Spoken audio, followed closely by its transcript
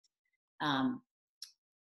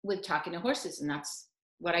with talking to horses, and that's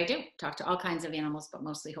what I do. Talk to all kinds of animals, but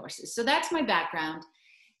mostly horses. So that's my background.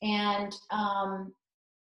 And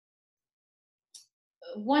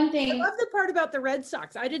one thing. I love the part about the Red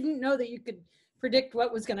Sox. I didn't know that you could predict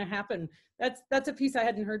what was going to happen. That's a piece I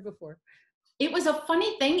hadn't heard before. It was a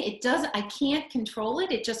funny thing. I can't control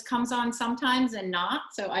it. It just comes on sometimes and not.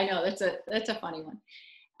 So I know that's a funny one.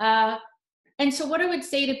 And so what I would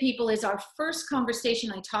say to people is our first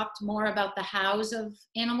conversation, I talked more about the hows of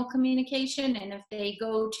animal communication. And if they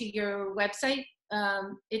go to your website,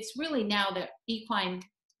 it's really now the equine,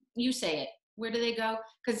 you say it. Where do they go?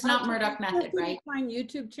 Because it's not Murdoch Method, right? Equine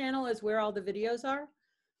YouTube channel is where all the videos are.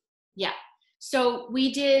 Yeah. So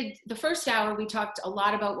we did the first hour, we talked a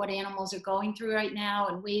lot about what animals are going through right now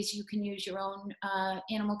and ways you can use your own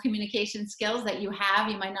animal communication skills that you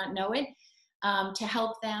have, you might not know it, to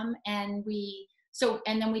help them. And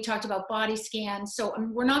then we talked about body scans. So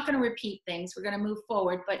we're not going to repeat things. We're going to move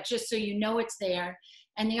forward, but just so you know it's there.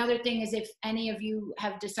 And the other thing is, if any of you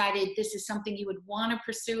have decided this is something you would want to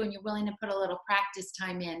pursue and you're willing to put a little practice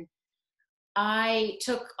time in, I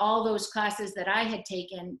took all those classes that I had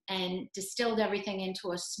taken and distilled everything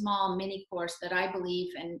into a small mini course that I believe,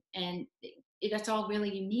 and that's all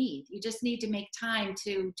really you need. You just need to make time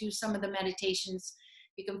to do some of the meditations.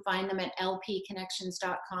 You can find them at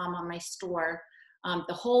lpconnections.com on my store.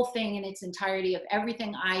 The whole thing in its entirety of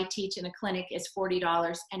everything I teach in a clinic is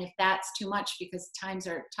 $40. And if that's too much, because times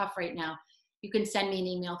are tough right now, you can send me an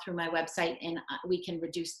email through my website and we can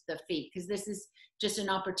reduce the fee, because this is just an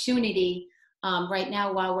opportunity right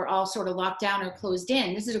now while we're all sort of locked down or closed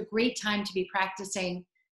in. This is a great time to be practicing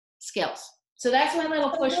skills. So that's my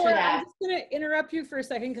little push for that. I'm just going to interrupt you for a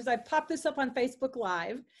second because I popped this up on Facebook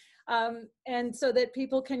Live. And so that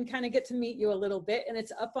people can kind of get to meet you a little bit, and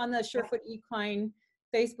it's up on the SureFoot Equine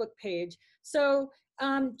Facebook page. So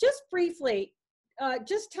just briefly,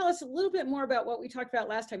 just tell us a little bit more about what we talked about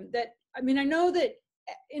last time. I know that,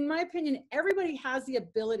 in my opinion, everybody has the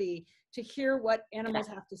ability to hear what animals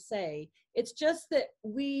have to say. It's just that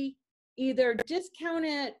we either discount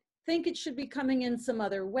it, think it should be coming in some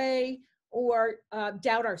other way, or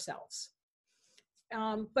doubt ourselves.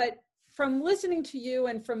 But from listening to you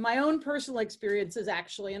and from my own personal experiences,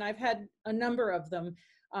 actually, and I've had a number of them,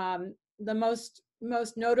 the most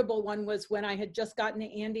notable one was when I had just gotten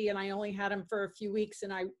to Andy and I only had him for a few weeks,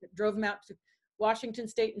 and I drove him out to Washington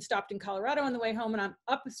State and stopped in Colorado on the way home, and I'm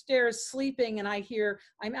upstairs sleeping and I hear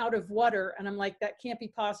I'm out of water, and I'm like, that can't be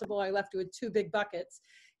possible. I left with 2 big buckets,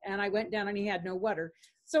 and I went down and he had no water.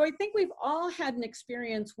 So I think we've all had an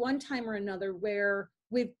experience one time or another where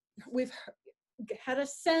we've had a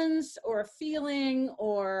sense or a feeling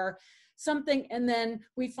or something, and then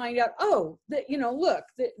we find out, oh, look,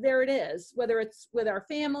 there it is, whether it's with our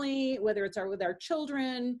family, whether it's with our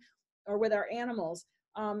children or with our animals.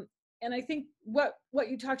 And I think what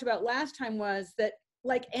you talked about last time was that,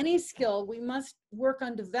 like any skill, we must work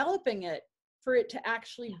on developing it for it to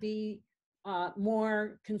actually be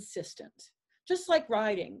more consistent. Just like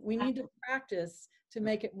riding, we need to practice to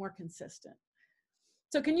make it more consistent.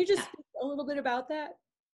 So can you just speak a little bit about that?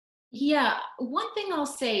 Yeah, one thing I'll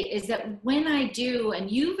say is that when I do,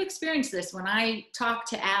 and you've experienced this, when I talk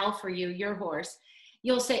to Al for you, your horse,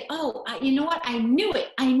 you'll say, oh, you know what? I knew it.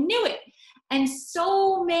 And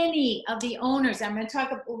so many of the owners, I'm going to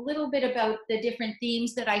talk a little bit about the different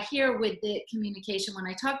themes that I hear with the communication when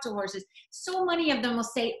I talk to horses. So many of them will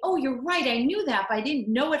say, oh, you're right. I knew that, but I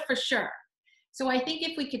didn't know it for sure. So I think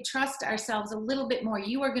if we could trust ourselves a little bit more,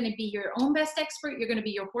 you are going to be your own best expert. You're going to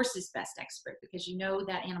be your horse's best expert because you know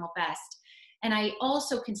that animal best. And I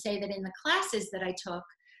also can say that in the classes that I took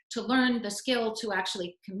to learn the skill to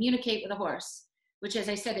actually communicate with a horse, which, as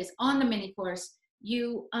I said, is on the mini course,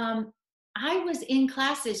 I was in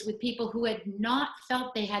classes with people who had not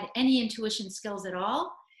felt they had any intuition skills at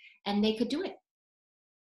all, and they could do it.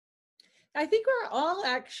 I think we're all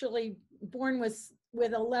actually born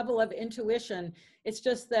with a level of intuition. It's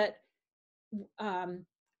just that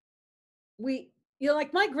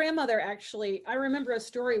like my grandmother, actually, I remember a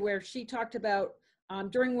story where she talked about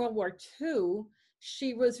during World War II,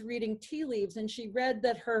 she was reading tea leaves and she read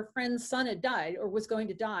that her friend's son had died or was going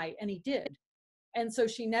to die, and he did. And so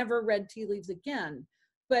she never read tea leaves again.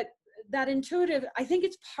 But that intuitive, I think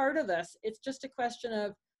it's part of us. It's just a question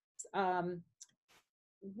of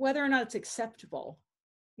whether or not it's acceptable,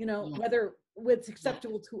 whether it's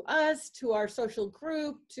acceptable to us, to our social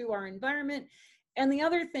group, to our environment. And the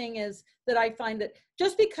other thing is that I find that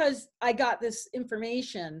just because I got this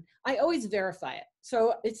information, I always verify it.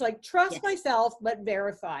 So it's like, trust Yes. myself, but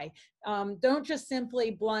verify. Don't just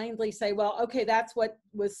simply blindly say, well, okay, that's what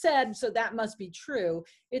was said, so that must be true.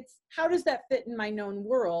 It's, how does that fit in my known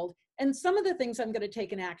world? And some of the things I'm going to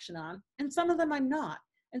take an action on, and some of them I'm not.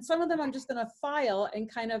 And some of them I'm just going to file and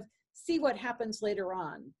kind of see what happens later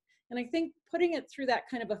on. And I think putting it through that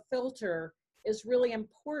kind of a filter is really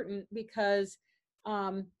important, because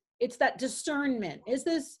it's that discernment.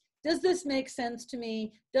 Does this make sense to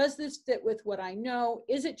me? Does this fit with what I know?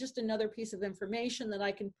 Is it just another piece of information that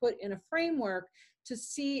I can put in a framework to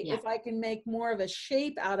see if I can make more of a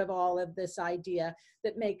shape out of all of this idea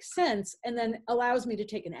that makes sense, and then allows me to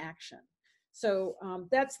take an action? So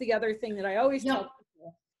that's the other thing that I always tell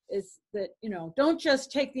people, is that, you know, don't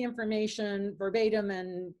just take the information verbatim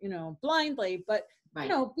and, you know, blindly, but, you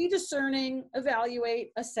know, be discerning,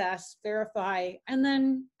 evaluate, assess, verify, and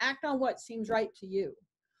then act on what seems right to you.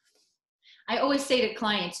 I always say to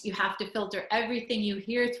clients, you have to filter everything you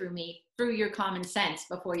hear through me through your common sense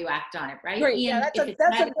before you act on it, right? Great. And Yeah, if it's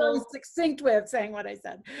that's medical, a very succinct way of saying what I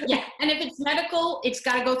said. yeah, and if it's medical, it's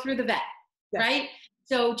got to go through the vet, right?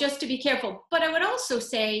 So just to be careful. But I would also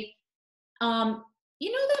say,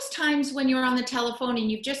 you know, those times when you're on the telephone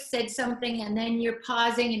and you've just said something and then you're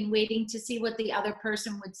pausing and waiting to see what the other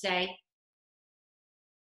person would say.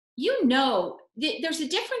 You know, there's a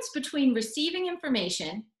difference between receiving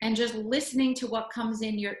information and just listening to what comes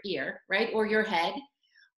in your ear, right? Or your head,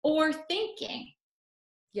 or thinking.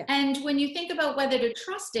 Yeah. And when you think about whether to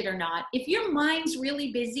trust it or not, if your mind's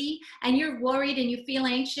really busy and you're worried and you feel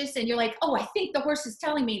anxious and you're like, oh, I think the horse is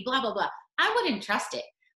telling me blah, blah, blah, I wouldn't trust it.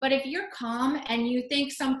 But if you're calm and you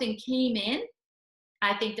think something came in,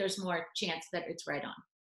 I think there's more chance that it's right on.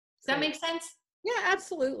 Does that make sense? Yeah,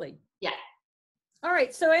 absolutely. Yeah. All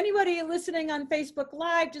right, so anybody listening on Facebook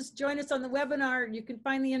Live, just join us on the webinar. You can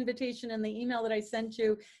find the invitation in the email that I sent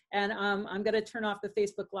you. And I'm going to turn off the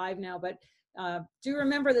Facebook Live now, but do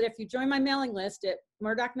remember that if you join my mailing list at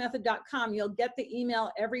murdochmethod.com, you'll get the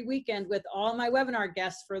email every weekend with all my webinar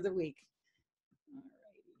guests for the week.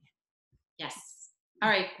 Yes. All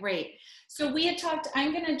right, great. So we had talked,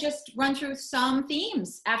 I'm going to just run through some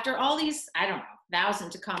themes after all these, I don't know,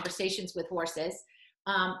 thousands of conversations with horses.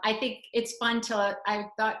 I think it's fun I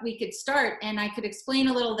thought we could start, and I could explain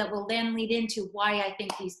a little that will then lead into why I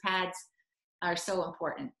think these pads are so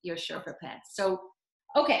important, your Sherpa pads. So,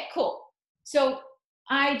 okay, cool. So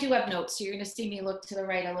I do have notes, so you're going to see me look to the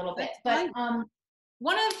right a little bit. But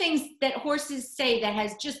one of the things that horses say that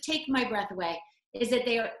has just taken my breath away is that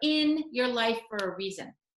they are in your life for a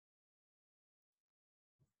reason.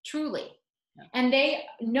 Truly. Yeah. And they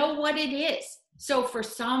know what it is. So for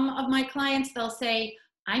some of my clients, they'll say,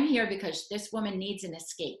 I'm here because this woman needs an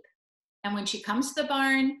escape. And when she comes to the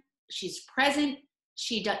barn, she's present.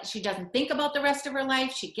 She doesn't think about the rest of her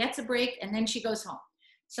life. She gets a break and then she goes home.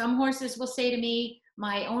 Some horses will say to me,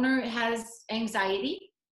 my owner has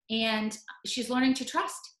anxiety and she's learning to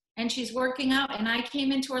trust and she's working out, and I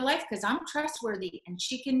came into her life because I'm trustworthy and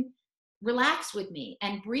she can relax with me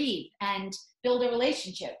and breathe and build a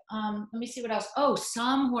relationship. Let me see what else. Oh,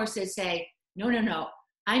 some horses say, no,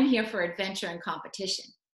 I'm here for adventure and competition.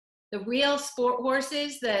 The real sport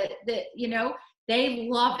horses, you know, they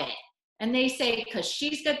love it. And they say, because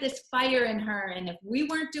she's got this fire in her, and if we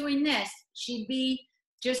weren't doing this, she'd be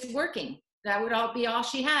just working. That would all be all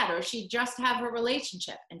she had, or she'd just have her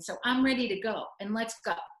relationship. And so I'm ready to go, and let's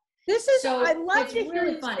go. This is, so I love it's to hear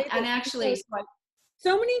really you fun. say And this, actually,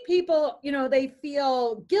 so many people, you know, they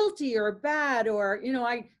feel guilty or bad, or, you know,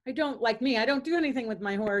 I don't, like me, I don't do anything with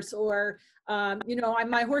my horse, or, you know,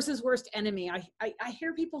 I'm my horse's worst enemy. I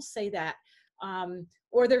hear people say that,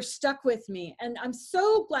 or they're stuck with me. And I'm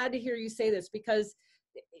so glad to hear you say this, because,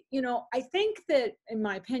 you know, I think that, in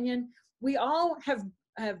my opinion, we all have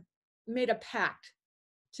made a pact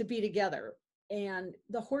to be together. And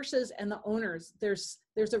the horses and the owners, there's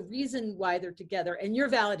a reason why they're together, and you're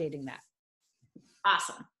validating that.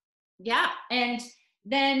 Awesome. Yeah. And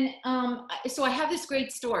then, so I have this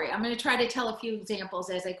great story. I'm going to try to tell a few examples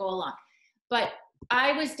as I go along. But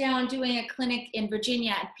I was down doing a clinic in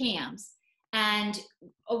Virginia at Pam's, and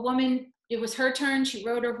a woman, it was her turn. She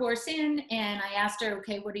rode her horse in, and I asked her,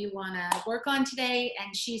 okay, what do you want to work on today?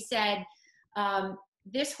 And she said,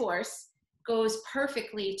 this horse goes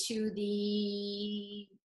perfectly to the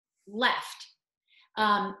left.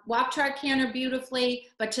 Walk, trot, canter beautifully,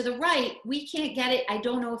 but to the right, we can't get it. I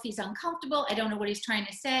don't know if he's uncomfortable. I don't know what he's trying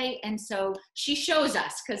to say. And so she shows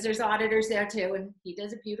us, because there's auditors there too, and he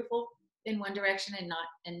does it beautiful in one direction and not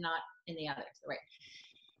in the other. Right.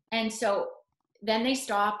 And so then they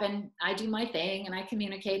stop, and I do my thing, and I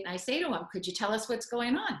communicate, and I say to him, could you tell us what's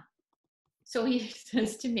going on? So he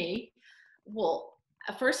says to me, well,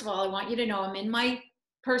 first of all, I want you to know I'm in my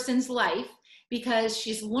person's life because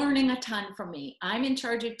she's learning a ton from me. I'm in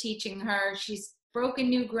charge of teaching her. She's broken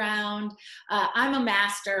new ground. I'm a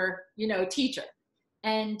master, teacher.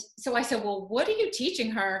 And so I said, well, what are you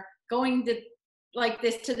teaching her going to like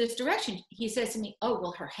this to this direction? He says to me, oh,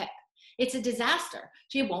 well, her hip. It's a disaster.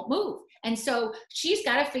 She won't move. And so she's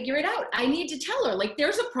got to figure it out. I need to tell her, like,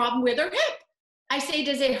 there's a problem with her hip. I say,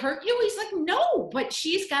 does it hurt you? He's like, no, but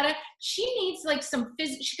she needs like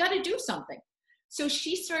she got to do something. So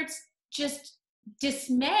she starts just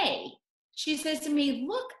dismay. She says to me,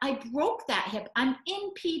 look, I broke that hip. I'm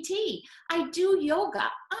in PT. I do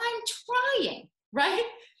yoga. I'm trying, right?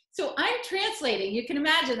 So I'm translating. You can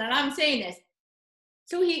imagine that I'm saying this.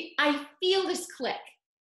 So I feel this click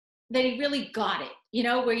that he really got it,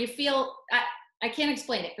 where you feel, I can't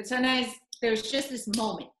explain it, but sometimes there's just this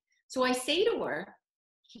moment. So I say to her,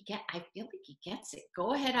 I feel like he gets it.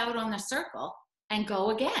 Go ahead out on the circle and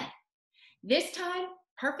go again. This time,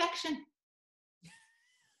 perfection.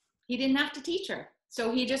 He didn't have to teach her.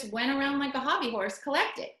 So he just went around like a hobby horse,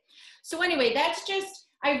 collected. So anyway,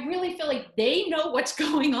 I really feel like they know what's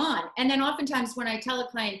going on. And then oftentimes when I tell a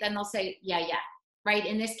client, then they'll say, yeah, right?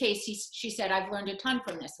 In this case, she said, I've learned a ton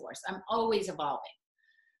from this horse. I'm always evolving.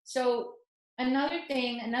 So another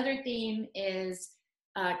theme is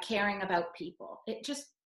caring about people. It just,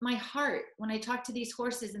 my heart, when I talk to these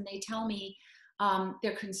horses and they tell me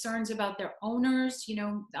their concerns about their owners,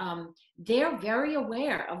 they're very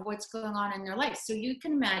aware of what's going on in their life. So you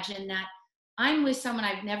can imagine that I'm with someone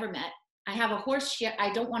I've never met. I have a horse,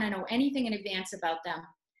 I don't want to know anything in advance about them.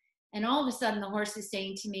 And all of a sudden the horse is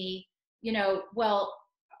saying to me, my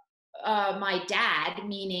dad,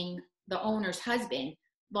 meaning the owner's husband,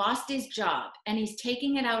 lost his job and he's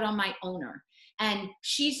taking it out on my owner. And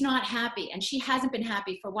she's not happy and she hasn't been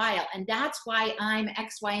happy for a while. And that's why I'm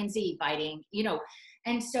X, Y, and Z biting,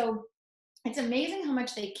 And so it's amazing how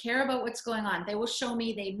much they care about what's going on. They will show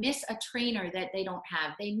me they miss a trainer that they don't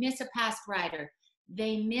have. They miss a past rider.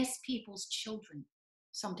 They miss people's children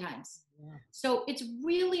sometimes. Yeah. So it's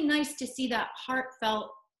really nice to see that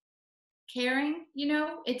heartfelt caring,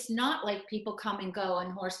 It's not like people come and go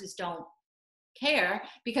and horses don't care,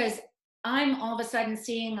 because I'm all of a sudden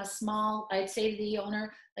seeing I'd say to the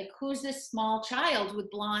owner, like, who's this small child with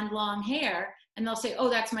blonde, long hair? And they'll say, oh,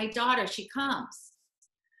 that's my daughter. She comes.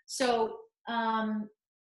 So,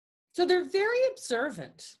 so they're very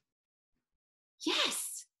observant.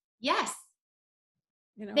 Yes.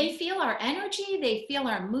 They feel our energy. They feel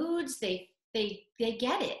our moods. They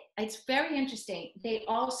get it. It's very interesting. They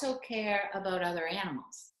also care about other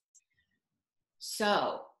animals.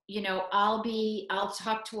 So, I'll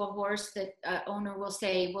talk to a horse that owner will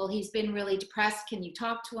say, well, he's been really depressed. Can you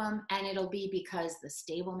talk to him? And it'll be because the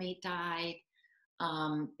stablemate died.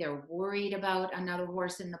 They're worried about another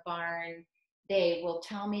horse in the barn. They will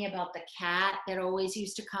tell me about the cat that always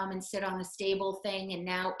used to come and sit on the stable thing and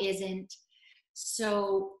now isn't.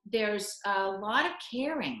 So there's a lot of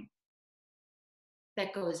caring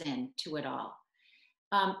that goes into it all.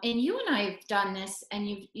 And you and I have done this, and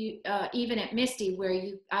you even at Misty,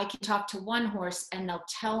 where I can talk to one horse and they'll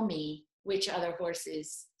tell me which other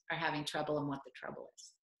horses are having trouble and what the trouble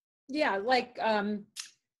is. Yeah, like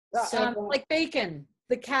Bacon,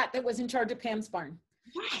 the cat that was in charge of Pam's barn.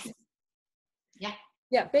 Yes.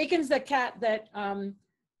 Yeah, Bacon's the cat that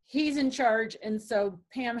he's in charge, and so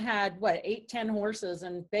Pam had 8-10 horses,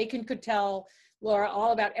 and Bacon could tell Laura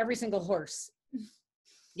all about every single horse.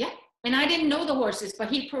 Yeah. And I didn't know the horses, but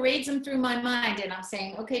he parades them through my mind. And I'm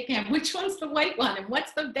saying, okay, Pam, which one's the white one? And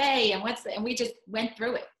what's the bay? And we just went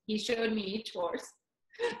through it. He showed me each horse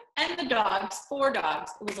and the dogs, 4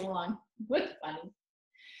 dogs. It was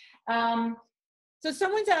funny. So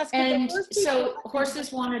someone's asking. And so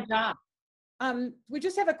horses want a job. We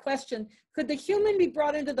just have a question. Could the human be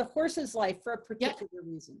brought into the horse's life for a particular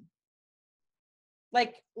reason?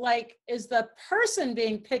 Like is the person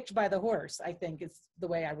being picked by the horse, I think is the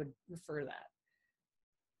way I would refer that.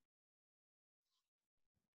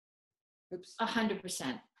 Oops.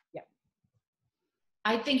 100%. Yeah.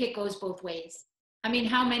 I think it goes both ways. I mean,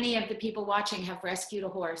 how many of the people watching have rescued a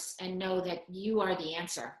horse and know that you are the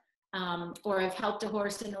answer, or have helped a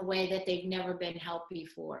horse in a way that they've never been helped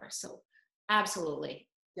before? So absolutely.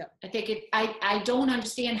 Yeah. I think I don't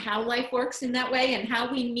understand how life works in that way and how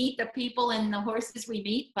we meet the people and the horses we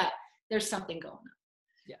meet, but there's something going on.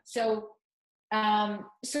 Yeah. So I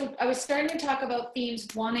was starting to talk about themes.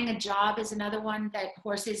 Wanting a job is another one that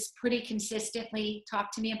horses pretty consistently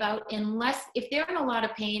talk to me about, if they're in a lot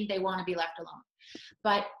of pain, they want to be left alone.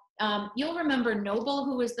 But you'll remember Noble,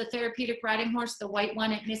 who was the therapeutic riding horse, the white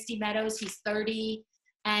one at Misty Meadows. He's 30.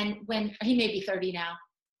 And when he may be 30 now,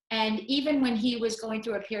 and even when he was going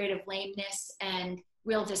through a period of lameness and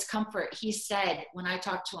real discomfort, he said, when I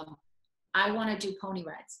talked to him, I want to do pony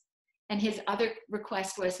rides. And his other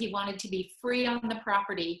request was he wanted to be free on the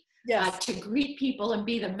property, Yes. to greet people and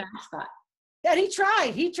be the mascot. And he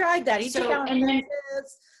tried that. He So, took out and then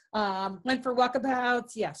went for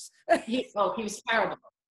walkabouts. Yes. he was terrible.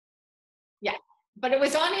 Yeah, but it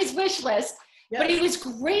was on his wish list. Yes. But he was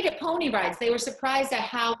great at pony rides. They were surprised at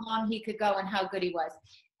how long he could go and how good he was.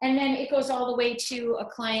 And then it goes all the way to a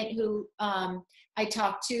client who I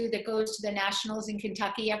talked to that goes to the Nationals in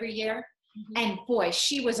Kentucky every year. Mm-hmm. And boy,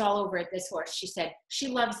 she was all over it, this horse. She said she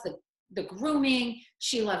loves the grooming.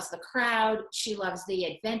 She loves the crowd. She loves the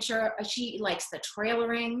adventure. She likes the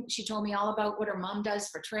trailering. She told me all about what her mom does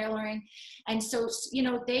for trailering. And so, you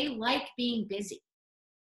know, they like being busy.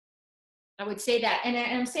 I would say that. And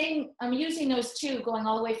I'm using those two, going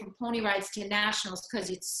all the way from pony rides to nationals, because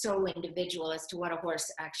it's so individual as to what a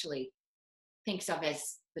horse actually thinks of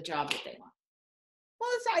as the job that they want. Well,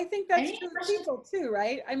 I think that's true for people too,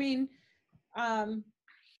 right? I mean,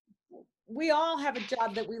 we all have a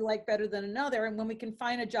job that we like better than another. And when we can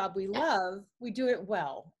find a job we love, we do it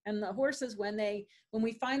well. And the horses, when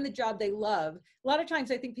we find the job they love, a lot of times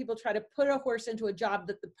I think people try to put a horse into a job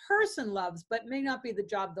that the person loves, but may not be the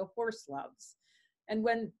job the horse loves. And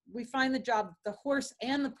when we find the job the horse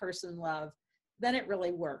and the person love, then it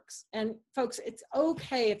really works. And folks, it's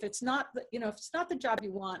okay if it's not, if it's not the job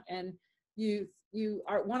you want and you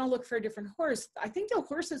want to look for a different horse. I think the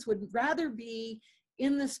horses would rather be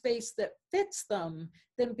in the space that fits them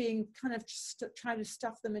than being kind of trying to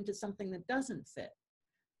stuff them into something that doesn't fit.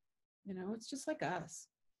 It's just like us.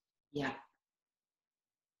 Yeah.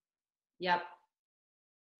 Yep.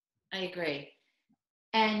 I agree.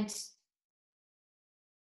 And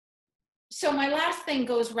so my last thing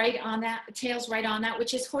tails right on that,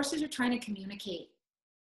 which is horses are trying to communicate.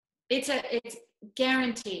 It's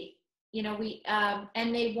guaranteed,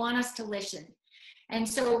 and they want us to listen. And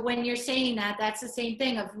so when you're saying that, that's the same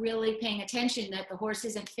thing of really paying attention that the horse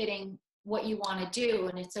isn't fitting what you want to do,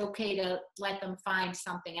 and it's okay to let them find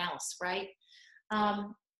something else, right?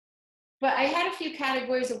 But I had a few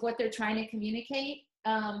categories of what they're trying to communicate,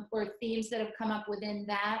 or themes that have come up within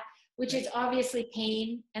that, which is obviously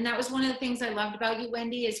pain. And that was one of the things I loved about you,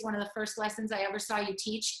 Wendy, is one of the first lessons I ever saw you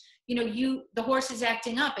teach. The horse is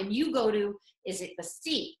acting up and you go to, is it the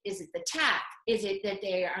seat? Is it the tack? Is it that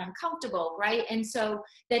they are uncomfortable, right? And so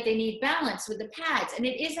that they need balance with the pads. And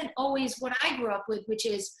it isn't always what I grew up with, which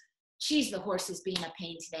is, geez, the horse is being a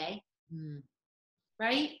pain today,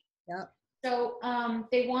 right? Yeah. So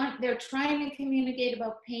they're trying to communicate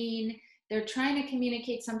about pain. They're trying to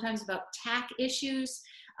communicate sometimes about tack issues.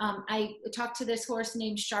 I talked to this horse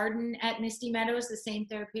named Chardon at Misty Meadows, the same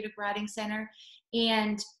therapeutic riding center.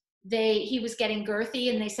 And he was getting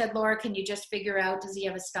girthy, and they said, Laura, can you just figure out, does he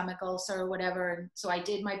have a stomach ulcer or whatever? And so I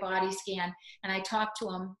did my body scan and I talked to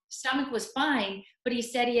him. Stomach was fine, but he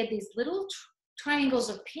said he had these little triangles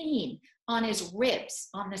of pain on his ribs,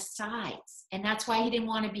 on the sides. And that's why he didn't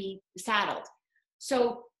want to be saddled.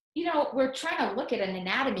 So, we're trying to look at an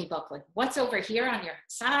anatomy book, like what's over here on your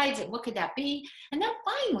sides and what could that be? And then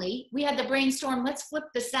finally we had the brainstorm, let's flip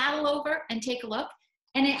the saddle over and take a look.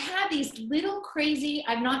 And it had these little crazy,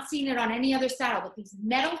 I've not seen it on any other saddle, but these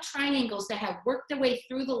metal triangles that have worked their way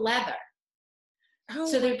through the leather. Oh.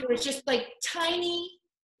 So there was just like tiny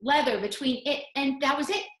leather between it, and that was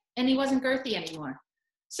it. And he wasn't girthy anymore.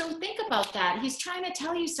 So think about that. He's trying to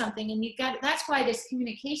tell you something, and that's why this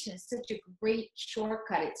communication is such a great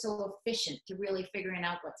shortcut. It's so efficient to really figuring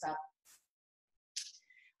out what's up.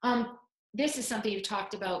 This is something you've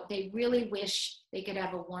talked about. They really wish they could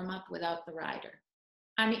have a warm-up without the rider.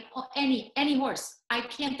 I mean, any horse. I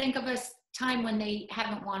can't think of a time when they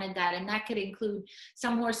haven't wanted that. And that could include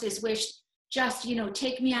some horses wish just,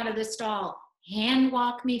 take me out of the stall, hand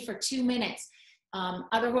walk me for 2 minutes.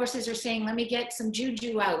 Other horses are saying, let me get some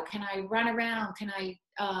juju out. Can I run around? Can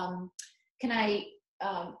I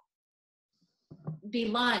be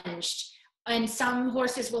lunged? And some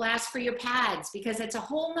horses will ask for your pads, because it's a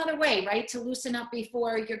whole nother way, right, to loosen up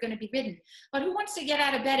before you're going to be ridden. But who wants to get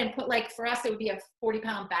out of bed and put, like, for us, it would be a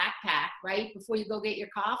 40-pound backpack, right, before you go get your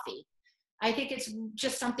coffee? I think it's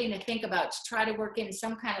just something to think about, to try to work in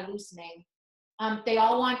some kind of loosening. They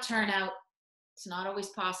all want turnout. It's not always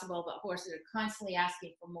possible, but horses are constantly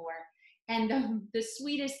asking for more. And the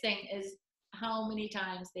sweetest thing is how many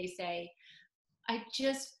times they say, I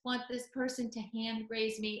just want this person to hand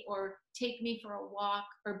graze me or take me for a walk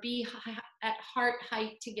or be at heart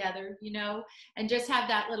height together, and just have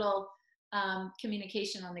that little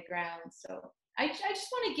communication on the ground. So I just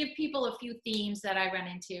want to give people a few themes that I run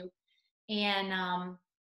into. And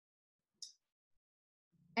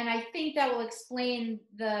I think that will explain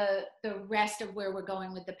the rest of where we're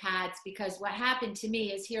going with the pads, because what happened to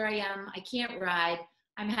me is here I am, I can't ride.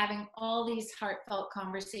 I'm having all these heartfelt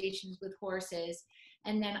conversations with horses.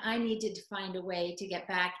 And then I needed to find a way to get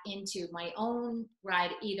back into my own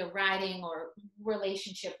either riding or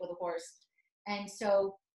relationship with a horse. And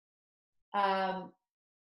so I've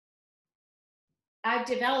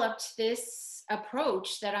developed this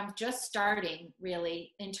approach that I'm just starting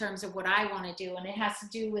really in terms of what I want to do. And it has to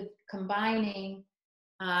do with combining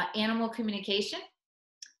animal communication,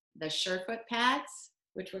 the Surefoot pads,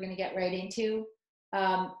 which we're going to get right into,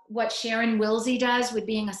 what Sharon Wilsey does with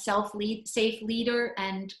being a safe leader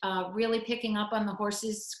and really picking up on the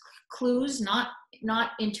horse's clues, not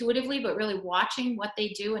intuitively, but really watching what they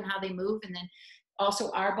do and how they move. And then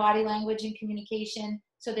also our body language and communication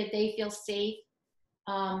so that they feel safe.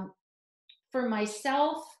 For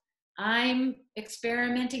myself, I'm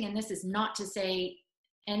experimenting, and this is not to say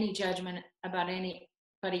any judgment about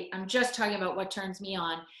anybody. I'm just talking about what turns me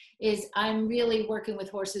on, is I'm really working with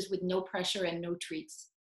horses with no pressure and no treats.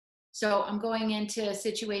 So I'm going into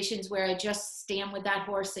situations where I just stand with that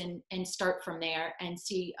horse and start from there and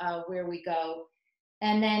see where we go.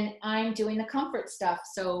 And then I'm doing the comfort stuff.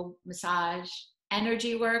 So massage,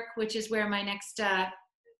 energy work, which is where my next, I'm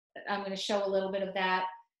going to show a little bit of that.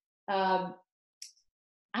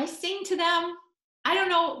 I sing to them. I don't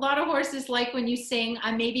know, a lot of horses like when you sing.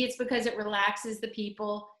 Maybe it's because it relaxes the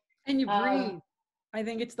people. And you breathe. I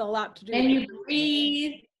think it's a lot to do. And you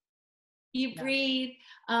breathe. You breathe.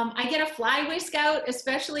 I get a fly whisk out,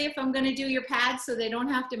 especially if I'm going to do your pads, so they don't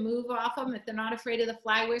have to move off them. If they're not afraid of the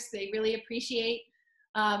fly whisk, they really appreciate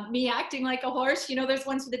me acting like a horse. You know, there's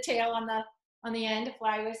ones with the tail on the end, a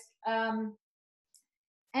fly whisk. And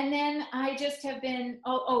then I just have been,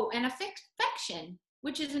 and affection,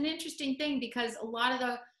 which is an interesting thing because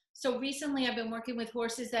so recently I've been working with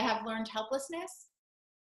horses that have learned helplessness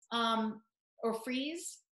or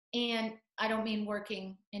freeze. And I don't mean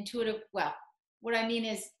working intuitive. Well, what I mean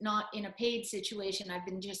is not in a paid situation. I've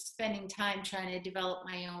been just spending time trying to develop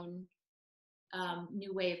my own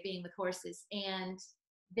new way of being with horses. And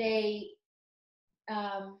and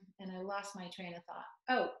I lost my train of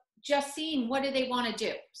thought. Just seeing what do they want to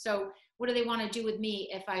do. So what do they want to do with me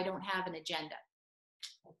if I don't have an agenda?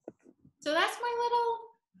 So that's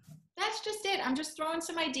just it. I'm just throwing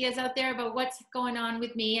some ideas out there about what's going on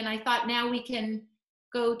with me. And I thought now we can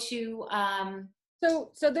go to.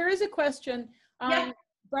 So there is a question. Yeah.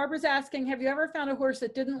 Barbara's asking, have you ever found a horse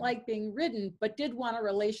that didn't like being ridden, but did want a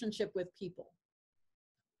relationship with people?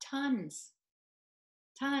 Tons.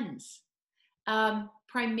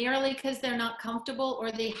 Primarily because they're not comfortable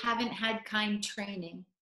or they haven't had kind training.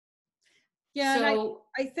 Yeah, so,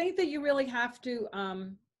 I think that you really have to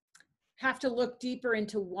look deeper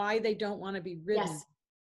into why they don't want to be ridden.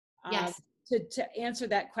 Yes. To answer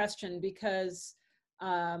that question, because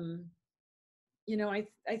you know, I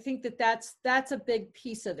think that that's a big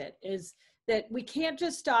piece of it, is that we can't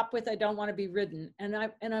just stop with I don't want to be ridden. And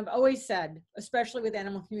I've always said, especially with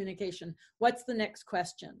animal communication, what's the next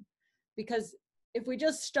question? Because if we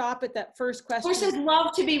just stop at that first question. Horses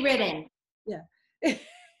love to be ridden. Yeah.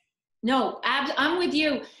 No, I'm with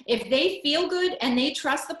you. If they feel good and they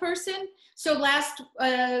trust the person. So last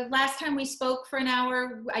time we spoke for an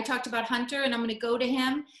hour, I talked about Hunter, and I'm going to go to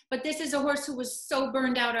him. But this is a horse who was so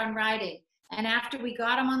burned out on riding. And after we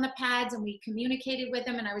got him on the pads and we communicated with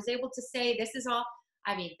him and I was able to say, this is all,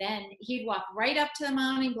 I mean, then he'd walk right up to the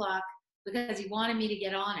mounting block because he wanted me to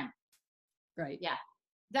get on him. Right. Yeah.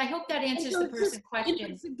 I hope that answers the person's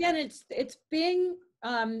question. Again, it's being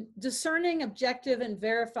discerning, objective, and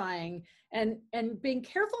verifying, and being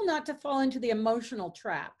careful not to fall into the emotional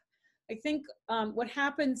trap. I think what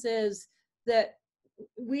happens is that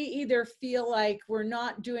we either feel like we're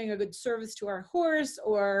not doing a good service to our horse,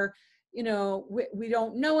 or you know, we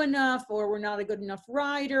don't know enough, or we're not a good enough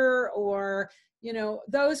rider, or you know,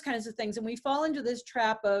 those kinds of things, and we fall into this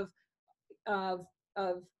trap of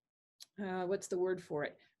what's the word for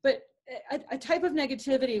it? But a type of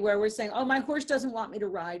negativity where we're saying, oh, my horse doesn't want me to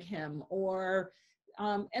ride him, or,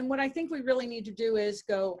 and what I think we really need to do is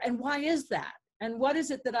go, and why is that? And what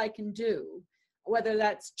is it that I can do? Whether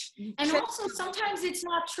that's. And also sometimes it's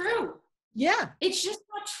not true. Yeah. It's just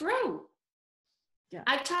not true. Yeah.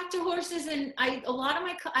 I've talked to horses, and I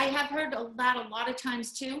have heard that a lot of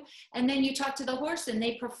times too. And then you talk to the horse and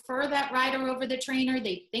they prefer that rider over the trainer.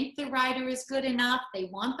 They think the rider is good enough. They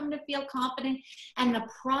want them to feel confident, and the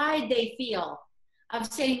pride they feel.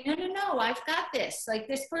 of saying, no, no, no, I've got this. Like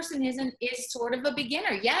this person is sort of a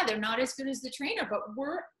beginner. Yeah, they're not as good as the trainer, but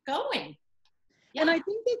we're going. Yeah. And I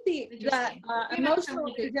think that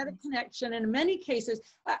emotional energetic connection in many cases,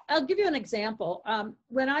 I'll give you an example.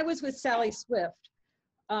 When I was with Sally Swift,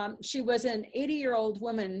 she was an 80-year-old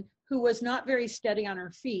woman who was not very steady on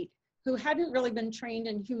her feet, who hadn't really been trained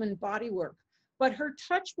in human body work, but her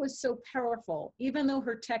touch was so powerful, even though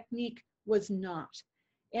her technique was not.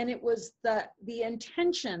 And it was the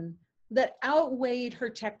intention that outweighed her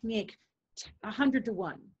technique 100 to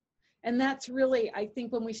 1. And that's really, I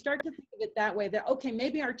think, when we start to think of it that way, that, okay,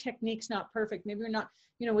 maybe our technique's not perfect. Maybe we're not,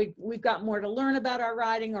 you know, we've got more to learn about our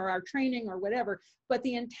riding or our training or whatever. But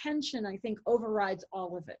the intention, I think, overrides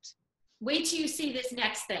all of it. Wait till you see this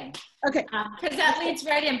next thing. Okay. Because that leads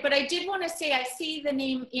right in. But I did want to say, I see the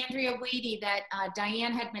name Andrea Wadey that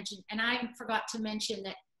Diane had mentioned. And I forgot to mention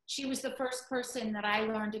that she was the first person that I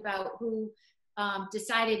learned about who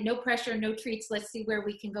decided no pressure, no treats, let's see where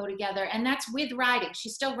we can go together. And that's with riding. She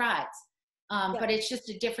still rides, but it's just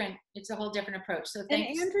it's a whole different approach. So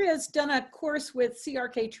thanks. And Andrea's done a course with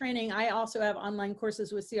CRK training. I also have online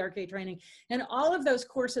courses with CRK training, and all of those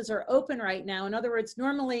courses are open right now. In other words,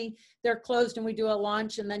 normally they're closed and we do a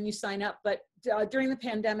launch and then you sign up, but during the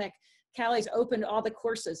pandemic, Callie's opened all the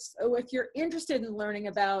courses. So if you're interested in learning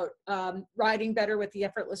about riding better with the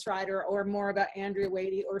Effortless Rider, or more about Andrea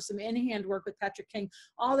Wadey, or some in-hand work with Patrick King,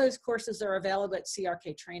 all those courses are available at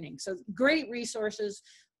CRK Training. So great resources,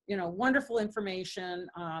 you know, wonderful information,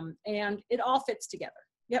 and it all fits together.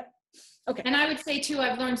 Yep. Okay. And I would say too,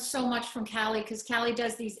 I've learned so much from Callie, because Callie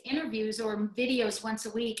does these interviews or videos once a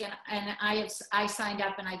week, and I signed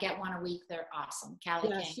up and I get one a week. They're awesome.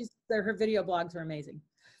 Callie King. Her video blogs are amazing.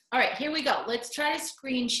 All right, here we go. Let's try to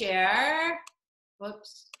screen share.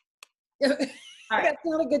 Whoops. All right. That's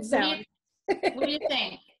not a good sound. What do you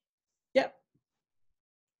think? Yep.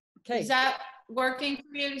 Okay. Is that working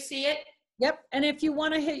for you to see it? Yep. And if you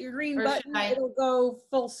want to hit your green button, it'll go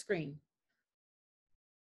full screen.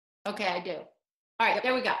 Okay, I do. All right,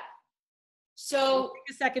 there we go. So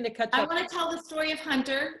take a second to catch up. I want to tell the story of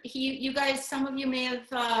Hunter. You guys, some of you may have.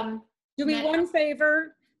 Do me one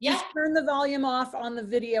favor. Yeah. Just turn the volume off on the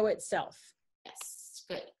video itself. Yes,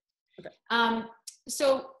 good. Okay.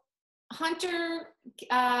 So Hunter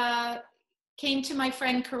came to my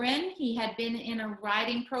friend Corinne. He had been in a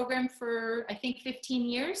riding program for, I think, 15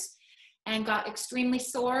 years, and got extremely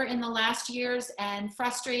sore in the last years, and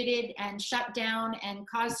frustrated and shut down and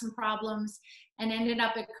caused some problems, and ended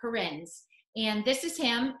up at Corinne's. And this is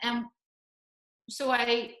him. And so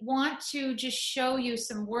I want to just show you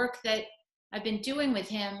some work that I've been doing with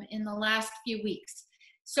him in the last few weeks.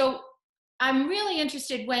 So I'm really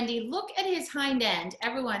interested, Wendy, look at his hind end.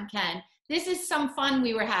 Everyone can. This is some fun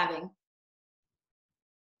we were having.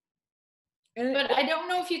 But I don't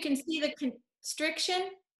know if you can see the constriction.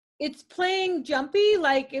 It's playing jumpy,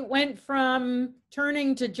 like it went from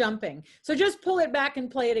turning to jumping. So just pull it back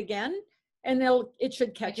and play it again, and it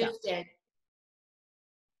should catch up. I just did.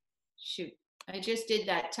 Shoot, I just did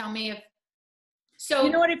that. Tell me if. So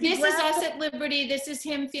you know what, if this is us at Liberty, this is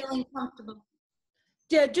him feeling comfortable.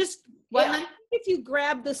 Yeah, if you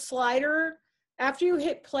grab the slider, after you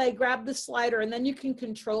hit play, grab the slider, and then you can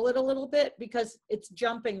control it a little bit, because it's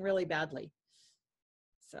jumping really badly.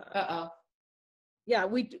 So. Uh-oh. Yeah,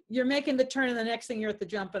 you're making the turn, and the next thing you're at the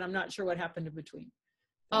jump, and I'm not sure what happened in between.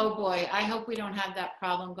 Oh boy, I hope we don't have that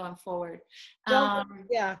problem going forward. Well,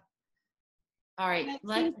 yeah. All right,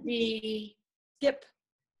 let's skip.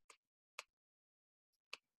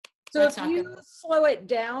 So if you slow it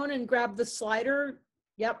down and grab the slider,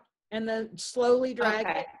 yep, and then slowly drag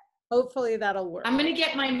it, hopefully that'll work. I'm gonna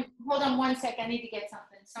get hold on one sec, I need to get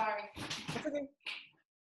something, sorry. That's okay.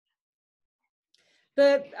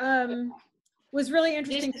 The, was really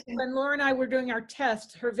interesting when Laura and I were doing our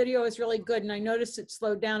test. Her video is really good, and I noticed it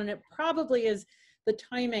slowed down, and it probably is the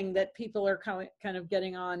timing that people are kind of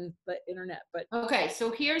getting on the internet. But okay, so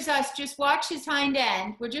here's us. Just watch his hind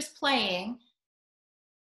end. We're just playing.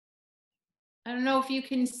 I don't know if you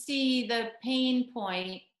can see the pain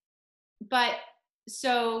point, but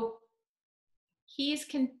so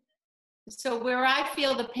so where I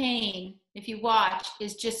feel the pain, if you watch,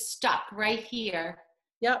 is just stuck right here.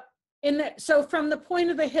 Yep. So from the point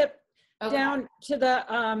of the hip down to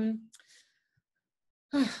the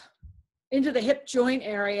into the hip joint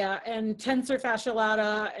area, and tensor fascia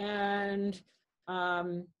lata, and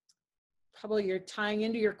probably you're tying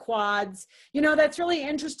into your quads. You know, that's really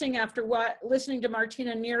interesting after listening to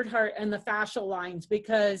Martina Neerdhart and the fascial lines,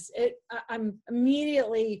 because I'm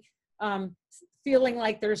immediately feeling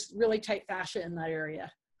like there's really tight fascia in that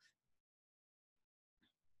area.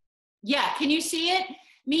 Yeah, can you see it?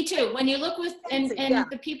 Me too. When you look with, and Yeah.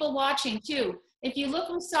 the people watching too, if you look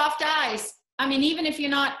with soft eyes, I mean, even if you're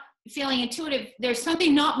not feeling intuitive, there's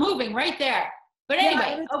something not moving right there. But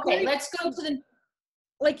anyway, okay, let's go to the,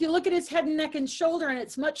 like you look at his head and neck and shoulder and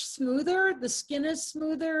it's much smoother. The skin is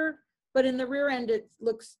smoother, but in the rear end, it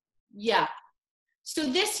looks. Yeah. So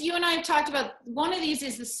this, you and I have talked about, one of these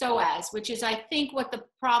is the psoas, which is, I think, what the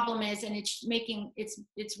problem is, and it's making,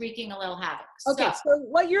 it's wreaking a little havoc. Okay, so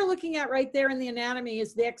what you're looking at right there in the anatomy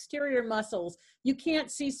is the exterior muscles. You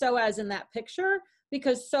can't see psoas in that picture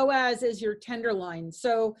because psoas is your tenderloin.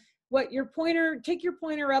 So what your pointer, take your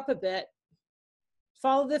pointer up a bit,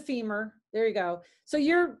 follow the femur, there you go. So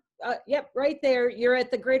you're, yep, right there, you're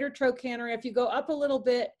at the greater trochanter. If you go up a little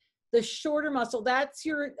bit, the shorter muscle, that's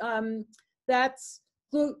your, that's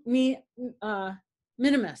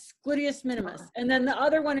minimus, gluteus minimus. And then the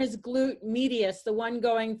other one is glute medius, the one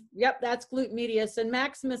going, yep, that's glute medius, and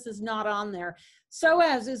maximus is not on there.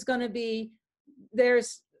 Psoas is going to be,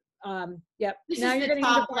 there's, yep, this now you're getting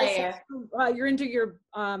into layer. You're into your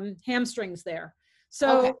hamstrings there.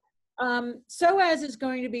 So okay. Psoas is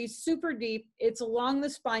going to be super deep. It's along the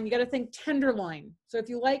spine. You got to think tenderloin. So if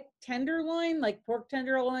you like tenderloin, like pork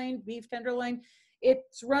tenderloin, beef tenderloin,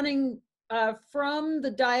 it's running from the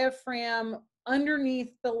diaphragm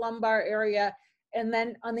underneath the lumbar area, and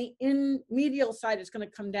then on the medial side, it's going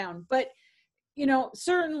to come down. But you know,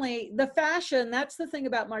 certainly the fascia, and that's the thing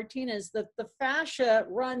about Martinez, that the fascia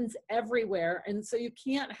runs everywhere, and so you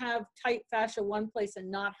can't have tight fascia one place and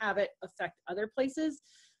not have it affect other places.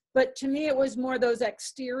 But to me, it was more those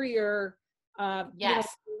exterior, yes, you know,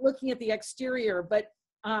 looking at the exterior. But,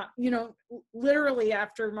 you know, literally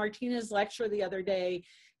after Martinez's lecture the other day,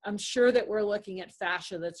 I'm sure that we're looking at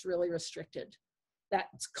fascia that's really restricted.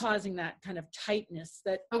 That's causing that kind of tightness.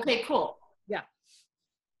 That. Okay, cool. Yeah.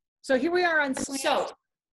 So here we are on slants. So,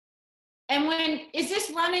 and when, is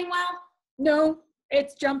this running well? No,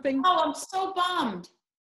 it's jumping. Oh, I'm so bummed.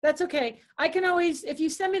 That's okay. I can always, if you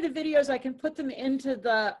send me the videos, I can put them into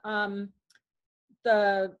the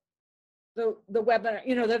webinar,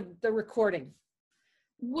 you know, the recording.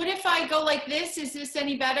 What if I go like this? Is this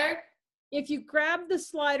any better? If you grab the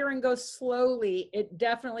slider and go slowly, it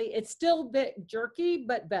definitely, it's still a bit jerky,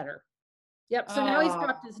 but better. Yep. So now he's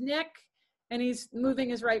dropped his neck and he's moving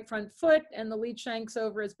his right front foot and the lead shank's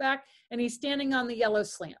over his back and he's standing on the yellow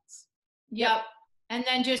slants. Yep. And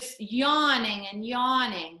then just yawning and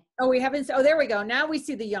yawning. Oh, we haven't, oh, there we go. Now we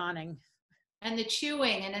see the yawning. And the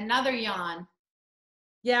chewing and another yawn.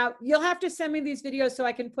 Yeah, you'll have to send me these videos so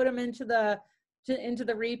I can put them into the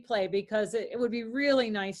replay, because it would be really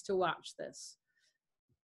nice to watch this.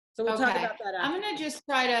 So we'll talk about that after. I'm going to just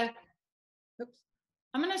try to, oops.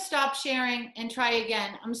 I'm going to stop sharing and try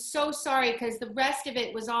again. I'm so sorry because the rest of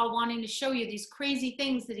it was all wanting to show you these crazy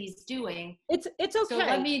things that he's doing. It's okay. So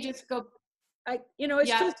let me just go. You know,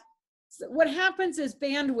 it's just, what happens is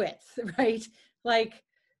bandwidth, right? Like,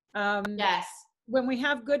 yes. When we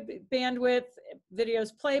have good bandwidth,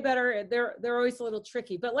 videos play better. They're always a little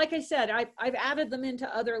tricky. But like I said, I've added them into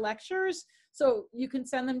other lectures, so you can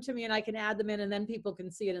send them to me and I can add them in, and then people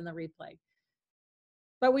can see it in the replay.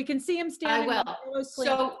 But we can see him standing. I will.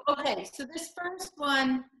 So, okay, so this first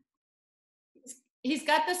one, he's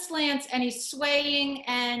got the slants and he's swaying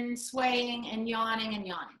and yawning and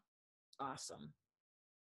yawning. Awesome.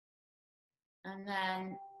 And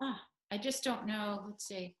then, I just don't know. Let's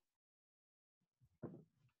see.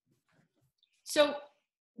 So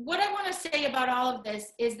what I want to say about all of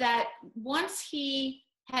this is that once he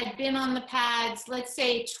had been on the pads, let's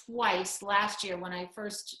say twice last year when I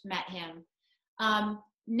first met him,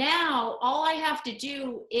 now all I have to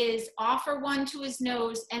do is offer one to his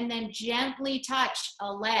nose and then gently touch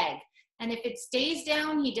a leg. And if it stays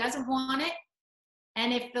down, he doesn't want it.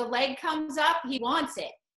 And if the leg comes up, he wants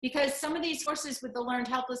it. Because some of these horses with the learned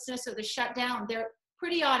helplessness or the shutdown, they're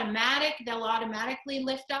pretty automatic. They'll automatically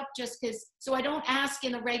lift up just because, so I don't ask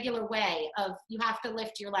in a regular way of you have to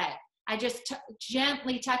lift your leg. I just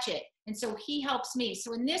gently touch it. And so he helps me.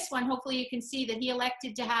 So in this one, hopefully you can see that he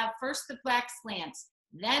elected to have first the black slants,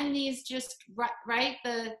 then these just, right,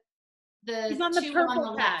 the He's on the purple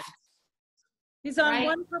on the pad. left. He's on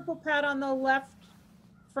one purple pad on the left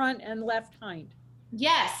front and left hind.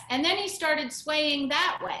 Yes, and then he started swaying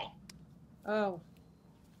that way. Oh.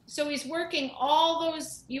 So he's working all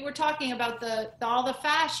those, you were talking about all the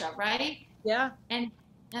fascia, right? Yeah. And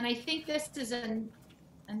I think this is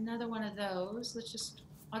another one of those.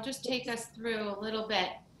 I'll just take us through a little bit.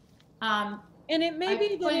 And it may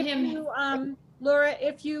be that if you, Laura,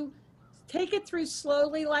 if you take it through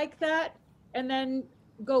slowly like that and then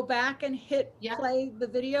go back and hit play the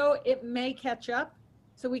video, it may catch up.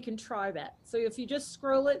 so we can try that. So if you just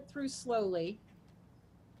scroll it through slowly,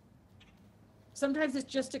 sometimes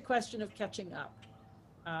it's just a question of catching up.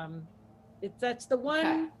 That's the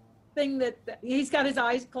one thing that he's got his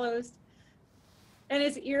eyes closed and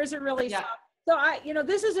his ears are really soft. So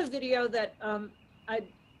this is a video that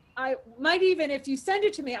I might even, if you send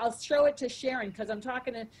it to me, I'll show it to Sharon, because I'm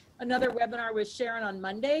talking to another webinar with Sharon on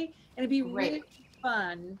Monday, and it'd be really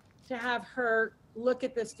fun to have her look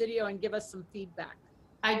at this video and give us some feedback.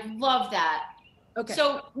 I love that. Okay.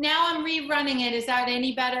 So now I'm rerunning it. Is that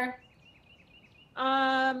any better?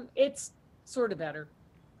 It's sort of better,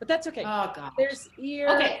 but that's okay. Oh God. There's ear.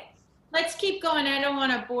 Okay, let's keep going. I don't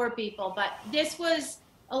want to bore people, but this was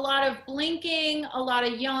a lot of blinking, a lot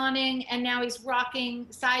of yawning, and now he's rocking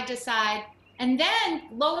side to side. And then,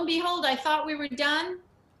 lo and behold, I thought we were done.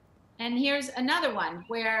 And here's another one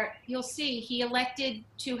where you'll see he elected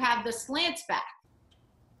to have the slants back.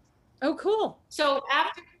 Oh, cool. So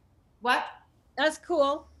after, what? That's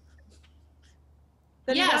cool.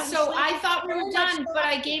 Yeah, so I thought we were done, but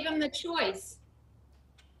I gave him the choice.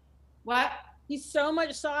 What? He's so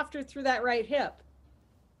much softer through that right hip.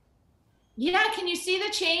 Yeah, can you see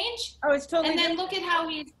the change? Oh, it's totally And then look at how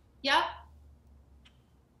he's, yep.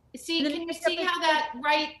 See, can you see how that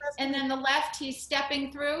right and then the left he's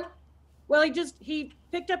stepping through? Well, he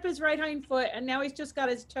picked up his right hind foot and now he's just got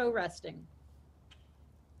his toe resting.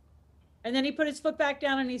 And then he put his foot back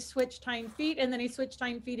down and he switched hind feet, and then he switched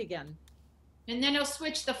hind feet again. And then he'll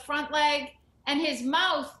switch the front leg, and his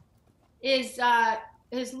mouth is,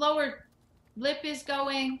 his lower lip is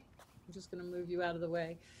going. I'm just going to move you out of the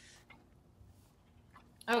way.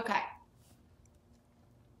 Okay.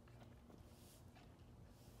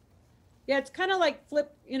 Yeah, it's kind of like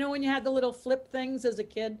flip, when you had the little flip things as a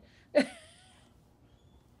kid.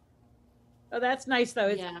 Oh, that's nice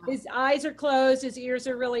though. His eyes are closed. His ears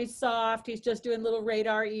are really soft. He's just doing little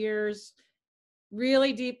radar ears,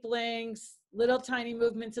 really deep blinks, little tiny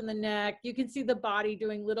movements in the neck. You can see the body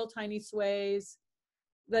doing little tiny sways,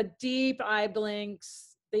 the deep eye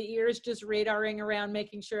blinks, the ears just radaring around,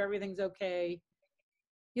 making sure everything's okay.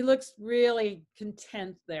 He looks really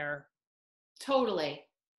content there. Totally.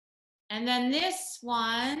 And then this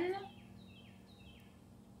one,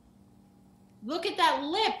 look at that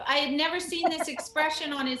lip. I had never seen this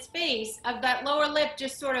expression on his face of that lower lip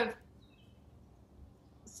just sort of,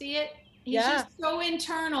 see it? He's just so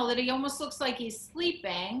internal that he almost looks like he's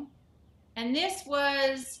sleeping. And this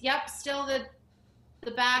was, still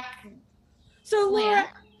the back. So Laura,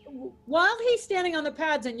 while he's standing on the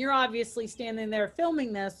pads and you're obviously standing there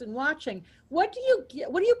filming this and watching, what do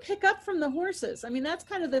you pick up from the horses? I mean, that's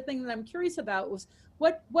kind of the thing that I'm curious about, was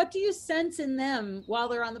what do you sense in them while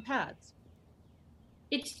they're on the pads?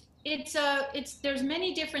 There's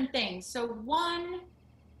many different things. So one,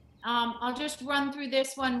 I'll just run through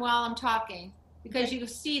this one while I'm talking, because you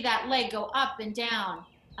see that leg go up and down,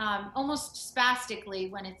 almost spastically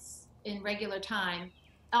when it's in regular time.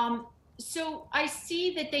 So I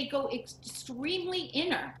see that they go extremely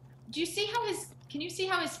inner. Do you see can you see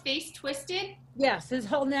how his face twisted? Yes, his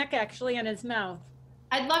whole neck actually, and his mouth.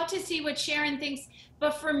 I'd love to see what Sharon thinks,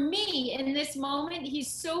 but for me in this moment,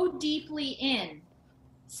 he's so deeply in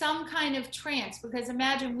some kind of trance, because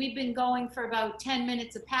imagine we've been going for about 10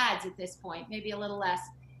 minutes of pads at this point, maybe a little less.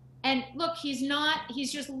 And look, he's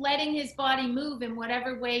just letting his body move in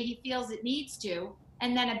whatever way he feels it needs to.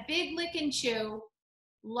 And then a big lick and chew,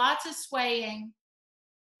 lots of swaying.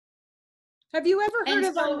 Have you ever heard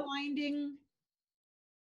of unwinding?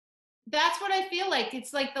 That's what I feel like.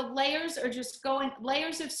 It's like the layers are just going,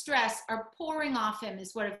 layers of stress are pouring off him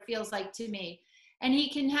is what it feels like to me. And he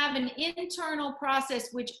can have an internal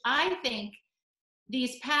process, which I think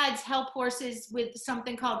these pads help horses with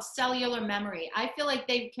something called cellular memory. I feel like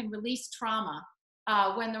they can release trauma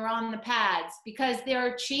when they're on the pads, because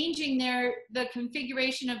they're changing the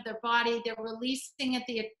configuration of their body. They're releasing at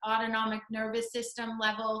the autonomic nervous system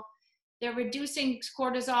level. They're reducing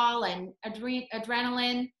cortisol and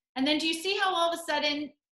adrenaline. And then do you see how all of a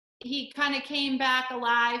sudden he kind of came back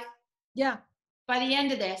alive? Yeah. By the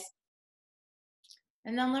end of this.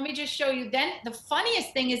 And then let me just show you. Then the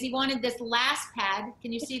funniest thing is he wanted this last pad.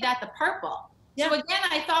 Can you see that? The purple. Yeah. So again,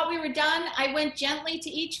 I thought we were done. I went gently to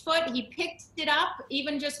each foot. He picked it up,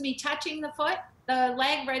 even just me touching the foot, the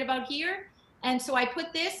leg right about here. And so I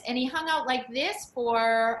put this, and he hung out like this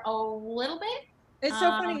for a little bit. It's so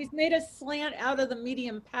funny. He's made a slant out of the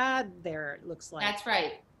medium pad there, it looks like. That's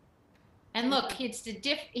right. And look, he's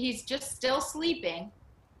just still sleeping.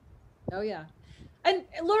 Oh, yeah. And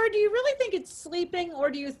Laura, do you really think it's sleeping,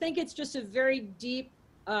 or do you think it's just a very deep,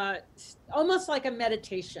 almost like a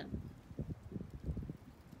meditation?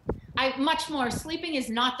 much more. Sleeping is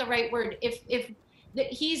not the right word. If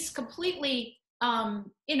he's completely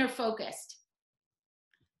inner focused.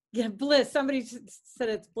 Yeah, bliss. Somebody said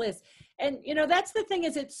it's bliss. And, you know, that's the thing,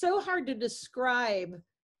 is it's so hard to describe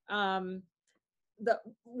the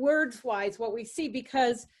words wise what we see,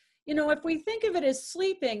 because, you know, if we think of it as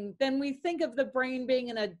sleeping, then we think of the brain being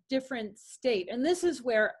in a different state. And this is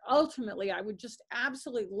where ultimately I would just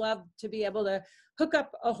absolutely love to be able to hook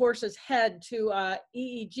up a horse's head to a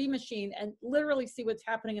EEG machine and literally see what's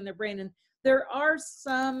happening in their brain. And there are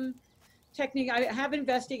some technique, I have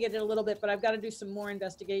investigated a little bit, but I've got to do some more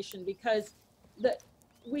investigation, because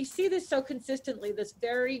we see this so consistently, this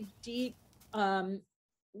very deep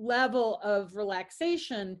level of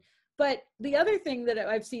relaxation. But the other thing that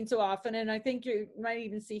I've seen so often, and I think you might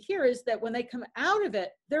even see here, is that when they come out of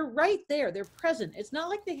it, they're right there, they're present. It's not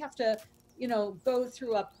like they have to, you know, go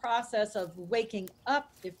through a process of waking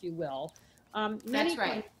up, if you will. Many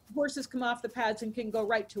right. Horses come off the pads and can go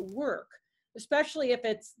right to work, especially if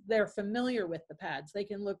they're familiar with the pads. They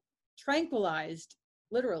can look tranquilized,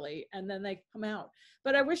 literally, and then they come out.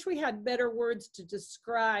 But I wish we had better words to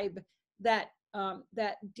describe that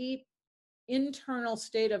that deep internal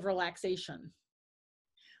state of relaxation.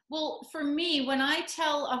 Well, for me, when I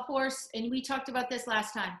tell a horse, and we talked about this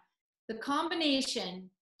last time, the combination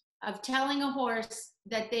of telling a horse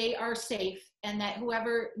that they are safe and that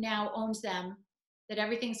whoever now owns them, that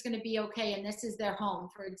everything's going to be okay and this is their home,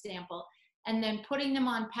 for example, and then putting them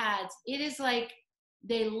on pads, it is like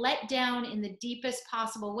they let down in the deepest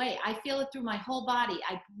possible way. I feel it through my whole body.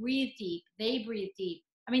 I breathe deep. They breathe deep.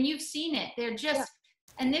 I mean, you've seen it. They're just, yeah.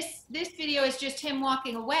 And this video is just him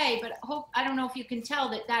walking away, but I don't know if you can tell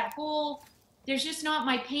that whole, there's just not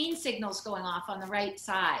my pain signals going off on the right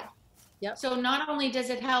side. Yep. So not only does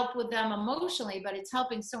it help with them emotionally, but it's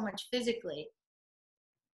helping so much physically.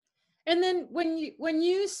 And then when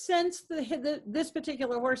you sense this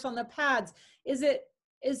particular horse on the pads, is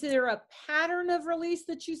there a pattern of release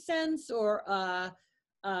that you sense, or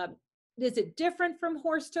is it different from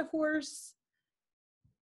horse to horse?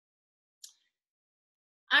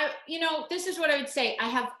 You know, this is what I would say. I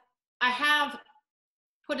have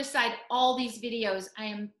put aside all these videos.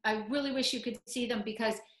 I really wish you could see them,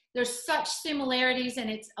 because there's such similarities, and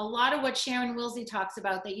it's a lot of what Sharon Wilsey talks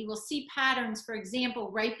about, that you will see patterns. For example,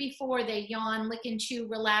 right before they yawn, lick and chew,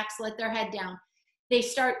 relax, let their head down, they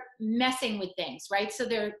start messing with things, right? So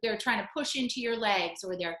they're trying to push into your legs,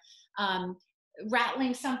 or they're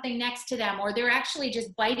rattling something next to them, or they're actually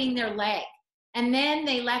just biting their leg, and then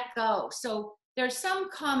they let go. So there's some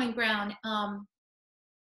common ground.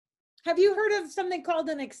 Have you heard of something called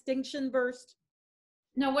an extinction burst?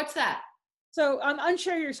 No, what's that? So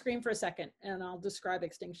unshare your screen for a second and I'll describe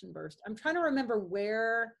extinction burst. I'm trying to remember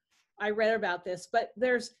where I read about this, but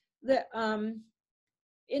there's the,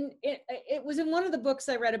 it was in one of the books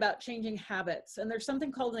I read about changing habits, and there's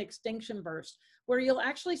something called an extinction burst, where you'll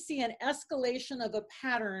actually see an escalation of a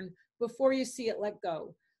pattern before you see it let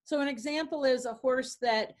go. So an example is a horse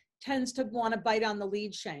that tends to want to bite on the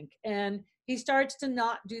lead shank, and he starts to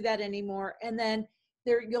not do that anymore. And then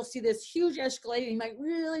you'll see this huge escalation. He might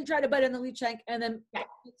really try to bite on the lead shank, and then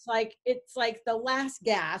it's like the last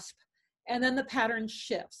gasp, and then the pattern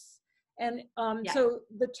shifts. And so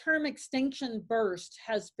the term extinction burst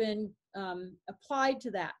has been applied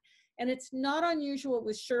to that. And it's not unusual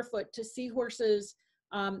with Surefoot to see horses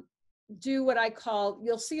do what I call,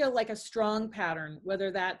 you'll see like a strong pattern,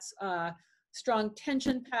 whether that's a strong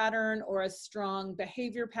tension pattern or a strong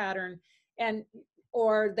behavior pattern,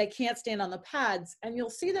 or they can't stand on the pads, and you'll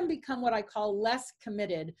see them become what I call less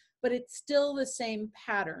committed, but it's still the same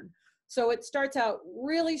pattern. So it starts out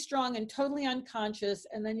really strong and totally unconscious,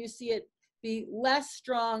 and then you see it be less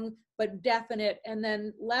strong but definite, and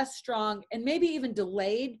then less strong and maybe even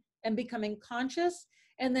delayed and becoming conscious.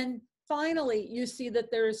 And then finally you see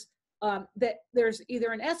that there's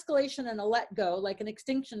either an escalation and a let go, like an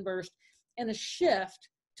extinction burst, and a shift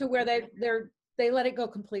to where they let it go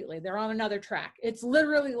completely. They're on another track. It's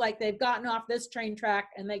literally like they've gotten off this train track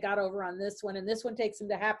and they got over on this one, and this one takes them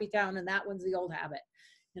to Happy Town, and that one's the old habit,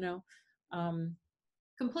 you know?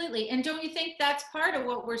 Completely. And don't you think that's part of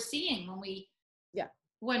what we're seeing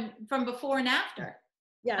when from before and after?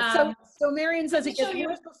 Yeah. So Marion says it gets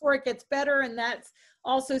worse before it gets better, and that's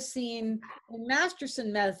also seen in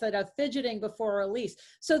Masterson method of fidgeting before release.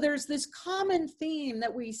 So there's this common theme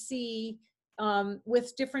that we see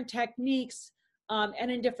with different techniques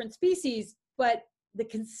and in different species, but the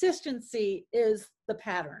consistency is the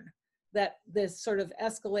pattern, that this sort of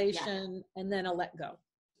escalation and then a let go.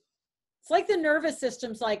 It's like the nervous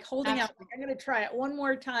system's like holding out. I'm going to try it one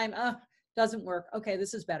more time. Doesn't work. Okay,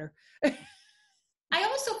 this is better. I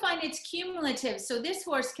also find it's cumulative. So this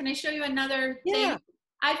horse, can I show you another Yeah. thing?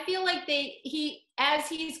 I feel like as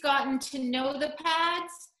he's gotten to know the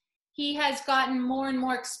pads, he has gotten more and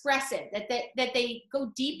more expressive, that they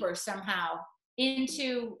go deeper somehow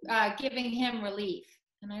into giving him relief.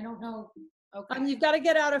 And I don't know, okay. You've got to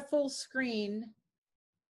get out of full screen.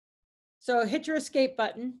 So hit your escape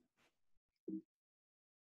button.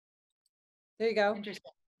 There you go.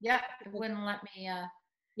 Interesting. Yeah, it wouldn't let me.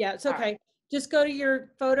 Yeah, it's okay. Right. Just go to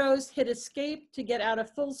your photos, hit escape to get out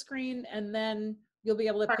of full screen, and then you'll be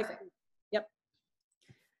able to pick. Yep.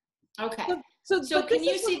 Okay. So can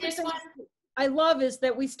you see this one? I love is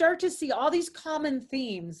that we start to see all these common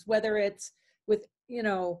themes, whether it's with, you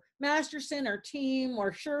know, Masterson or team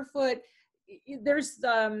or Surefoot. There's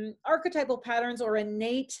archetypal patterns or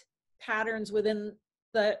innate patterns within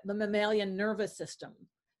the mammalian nervous system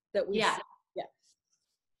that we see. Yeah.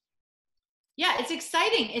 Yeah, it's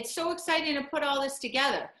exciting. It's so exciting to put all this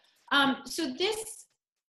together. So this,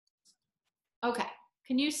 okay.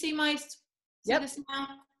 Can you see this now?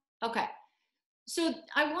 Okay. So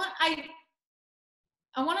I want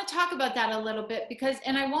to talk about that a little bit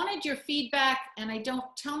and I wanted your feedback, and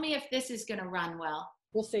tell me if this is going to run well.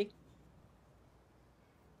 We'll see.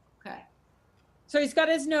 Okay. So he's got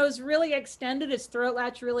his nose really extended, his throat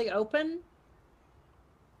latch really open.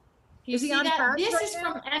 Is he on that? This is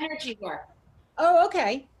from energy work. Oh,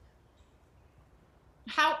 okay.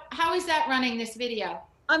 How is that running, this video?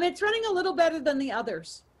 It's running a little better than the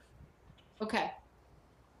others. Okay.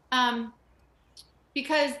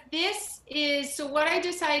 Because this is, so what I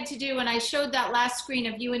decided to do, and I showed that last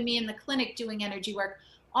screen of you and me in the clinic doing energy work,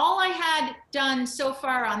 all I had done so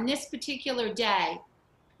far on this particular day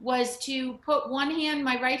was to put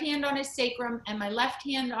my right hand on his sacrum and my left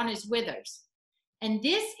hand on his withers. And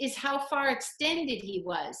this is how far extended he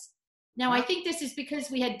was. Now, I think this is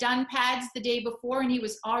because we had done pads the day before and he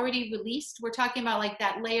was already released. We're talking about like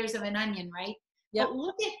that layers of an onion, right? Yeah. But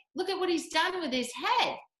look at what he's done with his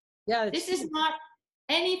head. Yeah. This is not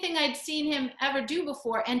anything I'd seen him ever do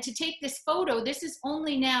before. And to take this photo, this is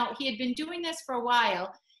only now, he had been doing this for a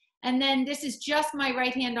while. And then this is just my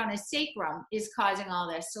right hand on his sacrum is causing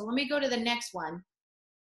all this. So let me go to the next one.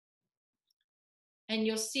 And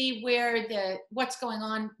you'll see what's going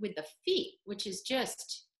on with the feet, which is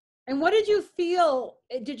just. And what did you feel?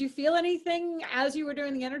 Did you feel anything as you were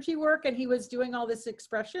doing the energy work and he was doing all this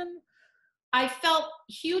expression? I felt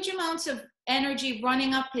huge amounts of energy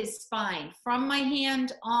running up his spine from my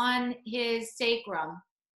hand on his sacrum.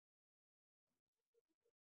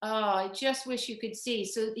 Oh, I just wish you could see.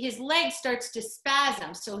 So his leg starts to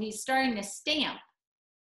spasm. So he's starting to stamp.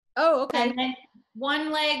 Oh, okay. And then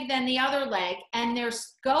one leg, then the other leg, and they're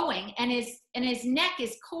going, and his neck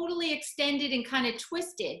is totally extended and kind of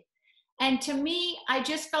twisted. And to me, I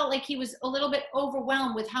just felt like he was a little bit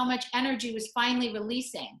overwhelmed with how much energy was finally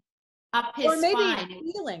releasing up his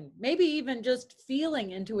spine. Maybe even just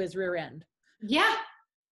feeling into his rear end. Yeah.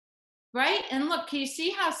 Right? And look, can you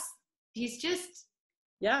see how he's just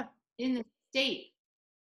in the state?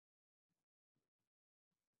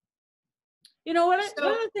 You know, one of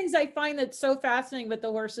the things I find that's so fascinating with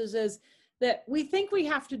the horses is that we think we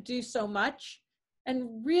have to do so much,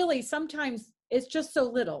 and really sometimes it's just so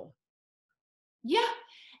little. Yeah,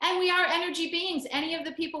 and we are energy beings. Any of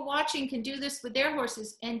the people watching can do this with their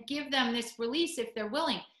horses and give them this release if they're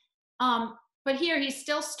willing. But here he's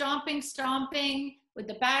still stomping with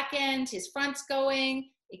the back end, his front's going,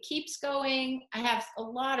 it keeps going. I have a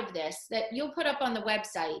lot of this that you'll put up on the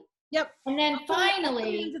website. Yep. And then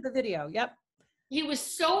finally, into the video. Yep. He was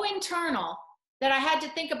so internal that I had to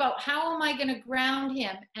think about how am I going to ground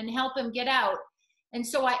him and help him get out. And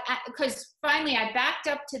so because finally I backed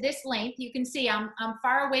up to this length. You can see I'm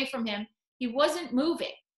far away from him. He wasn't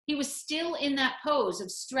moving. He was still in that pose of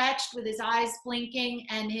stretched with his eyes blinking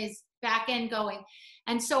and his back end going.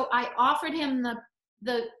 And so I offered him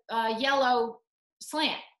the yellow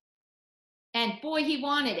slant, and boy, he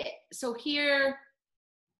wanted it. So here,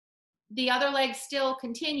 the other leg still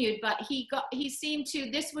continued, but he seemed to,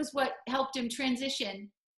 this was what helped him transition.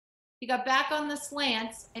 He got back on the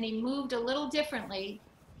slants and he moved a little differently.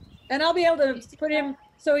 And I'll be able to put him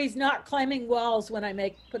so he's not climbing walls when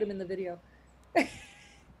I put him in the video.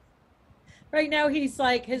 Right now he's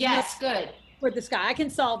like his good with the sky. I can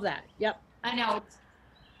solve that. Yep. I know.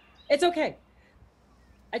 It's okay.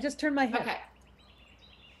 I just turned my head. Okay.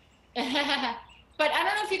 But I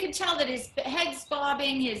don't know if you can tell that his head's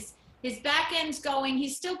bobbing, his back end's going,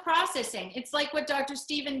 he's still processing. It's like what Dr.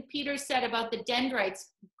 Stephen Peters said about the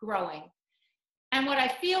dendrites growing. And what I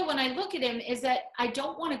feel when I look at him is that I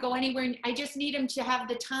don't want to go anywhere. I just need him to have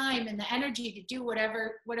the time and the energy to do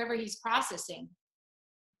whatever he's processing.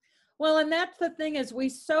 Well, and that's the thing is we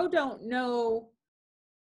so don't know,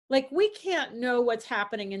 like we can't know what's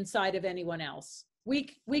happening inside of anyone else.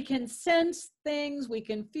 We can sense things, we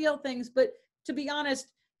can feel things, but to be honest,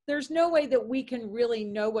 there's no way that we can really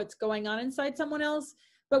know what's going on inside someone else,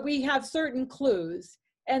 but we have certain clues.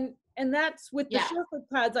 And that's with the Yeah. Surefoot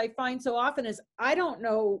pads I find so often is I don't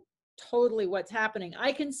know totally what's happening.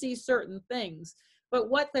 I can see certain things, but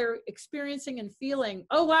what they're experiencing and feeling,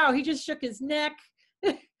 oh wow, he just shook his neck.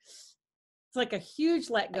 It's like a huge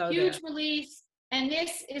let go A huge there. release. And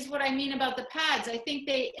this is what I mean about the pads. I think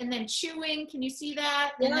and then chewing, can you see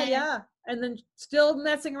that? Yeah, And then, yeah. And then still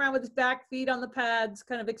messing around with his back feet on the pads,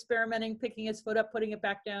 kind of experimenting, picking his foot up, putting it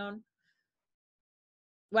back down.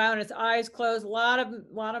 Wow, and his eyes closed. A lot of,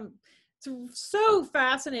 it's so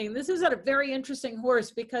fascinating. This is a very interesting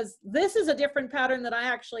horse because this is a different pattern that I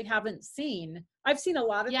actually haven't seen. I've seen a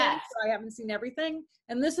lot of yes. things, but I haven't seen everything.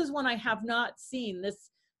 And this is one I have not seen. This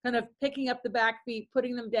kind of picking up the back feet,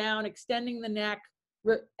 putting them down, extending the neck,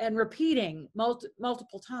 and repeating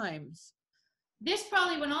multiple times. This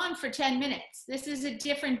probably went on for 10 minutes. This is a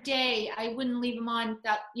different day. I wouldn't leave them on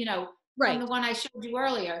that, Right. from the one I showed you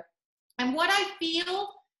earlier. And what I feel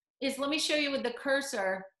is, let me show you with the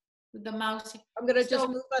cursor, with the mouse. I'm going to just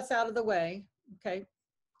move us out of the way. Okay,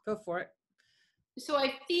 go for it. So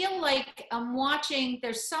I feel like I'm watching,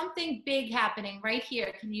 there's something big happening right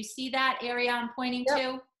here. Can you see that area I'm pointing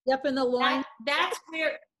to? Yep, in the loin. That's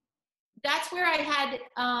where I had,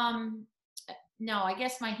 no, I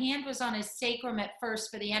guess my hand was on his sacrum at first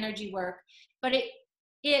for the energy work, but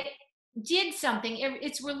it did something.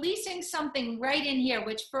 It's releasing something right in here,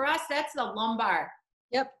 which for us, that's the lumbar.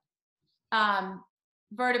 Yep.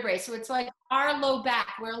 Vertebrae. So it's like our low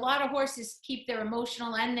back, where a lot of horses keep their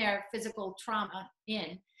emotional and their physical trauma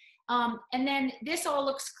in. And then this all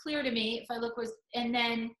looks clear to me if I look and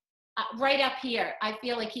then right up here, I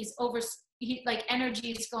feel like like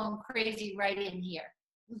energy is going crazy right in here.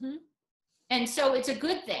 Mm-hmm. And so it's a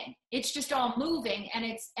good thing. It's just all moving, and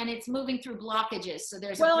it's moving through blockages. So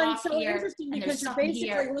there's a and block so here, interesting and because there's you're something basically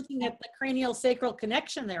here. looking at the cranial sacral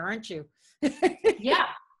connection there, aren't you? Yeah.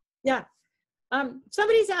 Yeah.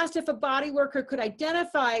 Somebody's asked if a body worker could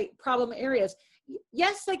identify problem areas.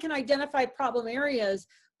 Yes, they can identify problem areas,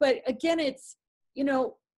 but again, it's,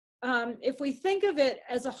 if we think of it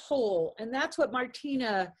as a whole, and that's what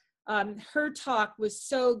Martina, her talk was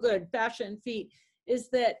so good, fascia and feet, is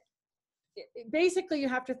that basically you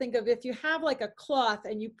have to think of, if you have like a cloth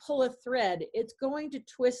and you pull a thread, it's going to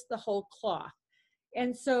twist the whole cloth.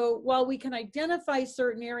 And so while we can identify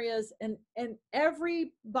certain areas, and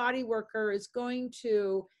every body worker is going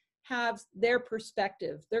to have their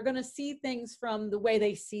perspective. They're going to see things from the way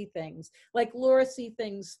they see things. Like Laura see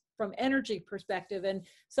things from energy perspective, and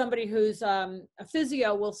somebody who's a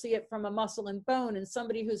physio will see it from a muscle and bone, and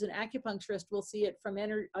somebody who's an acupuncturist will see it from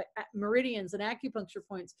meridians and acupuncture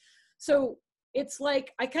points. So it's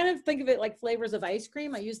like, I kind of think of it like flavors of ice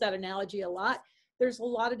cream. I use that analogy a lot. There's a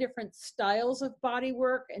lot of different styles of body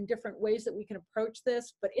work and different ways that we can approach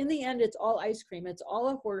this. But in the end, it's all ice cream. It's all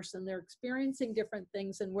a horse, and they're experiencing different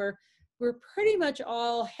things. And we're pretty much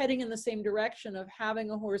all heading in the same direction of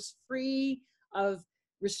having a horse free of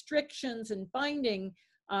restrictions and binding.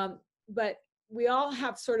 But we all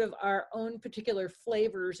have sort of our own particular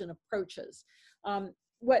flavors and approaches.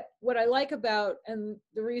 What I like about, and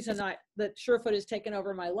the reason that Surefoot has taken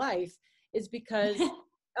over my life, is because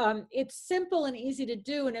it's simple and easy to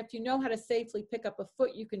do. And if you know how to safely pick up a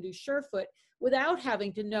foot, you can do Surefoot without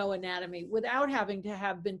having to know anatomy, without having to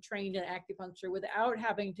have been trained in acupuncture, without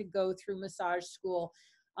having to go through massage school.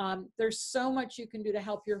 There's so much you can do to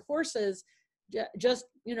help your horses, just,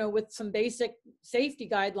 with some basic safety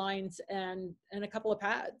guidelines and a couple of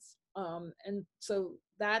pads. And so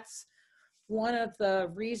that's one of the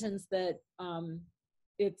reasons that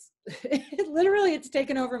it's literally, it's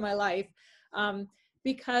taken over my life.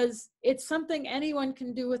 Because it's something anyone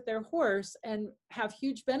can do with their horse and have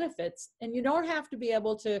huge benefits. And you don't have to be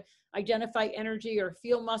able to identify energy or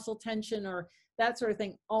feel muscle tension or that sort of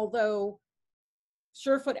thing. Although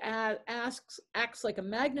Surefoot acts like a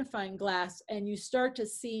magnifying glass, and you start to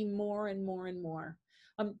see more and more and more.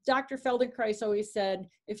 Dr. Feldenkrais always said,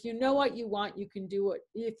 if you know what you want, you can do it.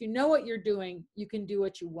 If you know what you're doing, you can do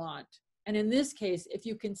what you want. And in this case, if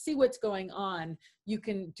you can see what's going on, you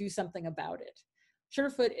can do something about it.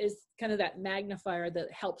 Surefoot is kind of that magnifier that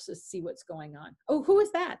helps us see what's going on. Oh, who is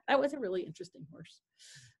that? That was a really interesting horse.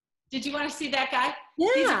 Did you want to see that guy?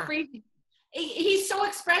 Yeah. He's so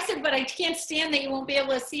expressive, but I can't stand that you won't be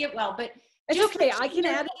able to see it well. But it's okay. I can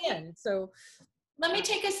add it in. So let me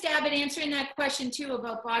take a stab at answering that question too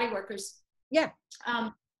about body workers. Yeah.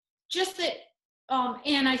 Just that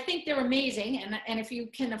And I think they're amazing. And if you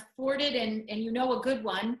can afford it and you know a good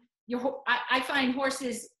one, I find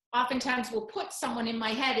horses oftentimes will put someone in my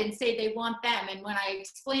head and say they want them. And when I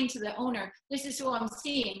explain to the owner, this is who I'm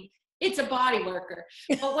seeing, it's a body worker.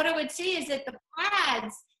 But what I would say is that the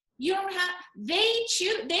pads, you don't have, they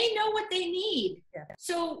choose, they know what they need. Yeah.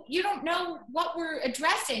 So you don't know what we're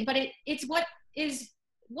addressing, but it's what is,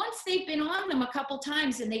 once they've been on them a couple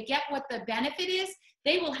times and they get what the benefit is,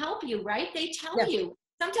 they will help you, right? They tell Yeah. you.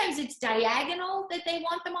 Sometimes it's diagonal that they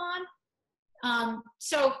want them on.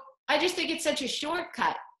 So I just think it's such a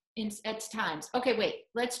shortcut at times. Okay, wait,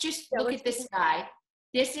 let's just look at this guy.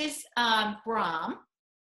 This is Brahm,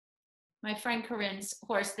 my friend Corinne's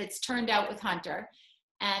horse that's turned out with Hunter.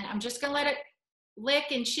 And I'm just gonna let it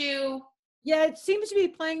lick and chew. Yeah, it seems to be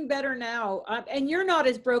playing better now. And you're not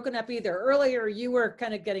as broken up either. Earlier, you were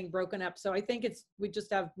kind of getting broken up. So I think we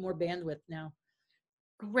just have more bandwidth now.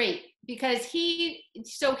 Great, because he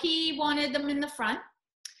wanted them in the front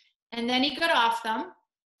and then he got off them.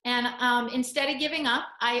 And instead of giving up,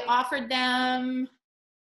 I offered them,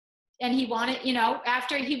 and he wanted,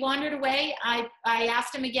 after he wandered away, I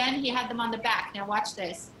asked him again, he had them on the back. Now watch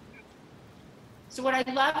this. So what I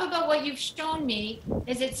love about what you've shown me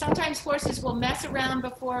is that sometimes horses will mess around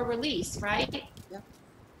before a release, right? Yeah.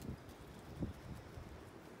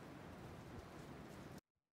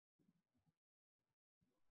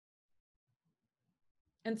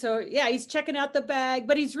 And so, yeah, he's checking out the bag,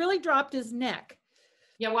 but he's really dropped his neck.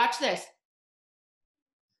 Yeah, watch this.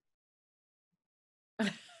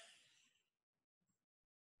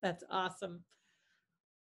 That's awesome.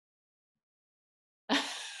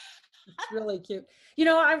 It's really cute.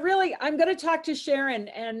 I'm going to talk to Sharon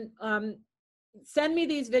and send me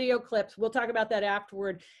these video clips. We'll talk about that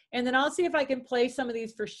afterward. And then I'll see if I can play some of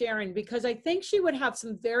these for Sharon, because I think she would have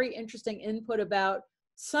some very interesting input about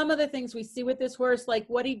some of the things we see with this horse, like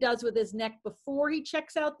what he does with his neck before he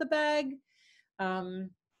checks out the bag. And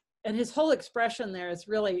his whole expression there is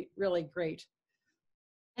really, really great.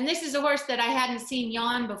 And this is a horse that I hadn't seen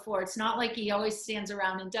yawn before. It's not like he always stands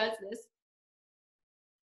around and does this.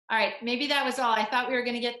 All right, maybe that was all. I thought we were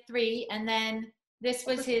going to get 3, and then this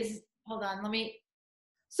was his, hold on, let me.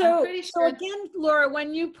 So again, Laura,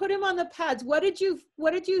 when you put him on the pads, what did you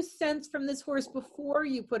sense from this horse before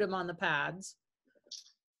you put him on the pads?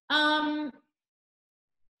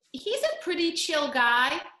 He's a pretty chill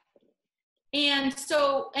guy. And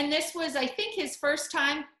this was, I think, his first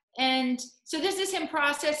time. And so this is him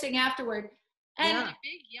processing afterward. And, yeah. A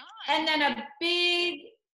big yawn. And then a big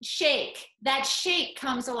shake. That shake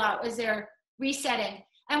comes a lot as they're resetting.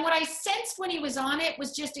 And what I sensed when he was on it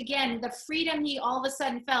was just, again, the freedom he all of a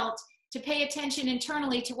sudden felt to pay attention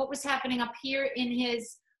internally to what was happening up here in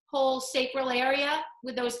his whole sacral area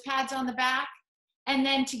with those pads on the back. And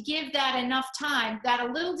then to give that enough time, that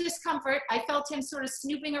a little discomfort, I felt him sort of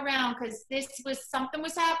snooping around because something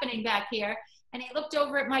was happening back here. And he looked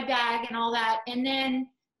over at my bag and all that. And then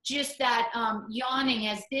just that yawning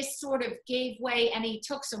as this sort of gave way, and he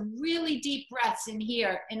took some really deep breaths in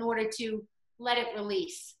here in order to let it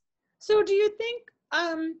release. So do you think,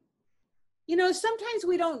 sometimes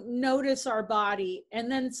we don't notice our body, and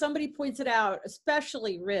then somebody points it out,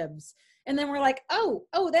 especially ribs, and then we're like, oh,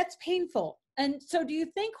 that's painful. And so do you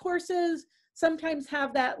think horses sometimes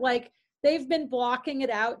have that, like they've been blocking it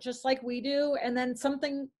out just like we do, and then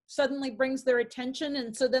something suddenly brings their attention,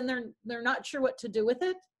 and so then they're not sure what to do with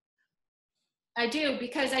it? I do,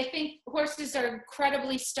 because I think horses are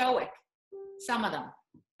incredibly stoic, some of them.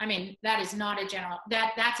 I mean, that is not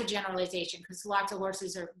that's a generalization, because lots of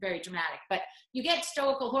horses are very dramatic, but you get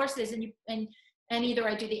stoical horses, and either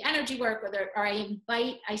I do the energy work or I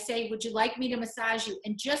invite, I say, would you like me to massage you?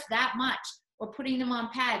 And just that much, or putting them on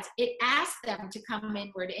pads, it asks them to come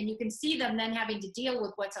inward, and you can see them then having to deal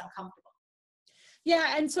with what's uncomfortable.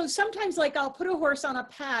 Yeah, and so sometimes, like, I'll put a horse on a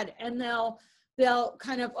pad and they'll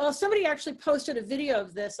kind of, somebody actually posted a video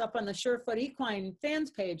of this up on the FOOT Equine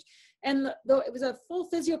fans page, and it was a full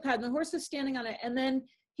physio pad, and the horse was standing on it, and then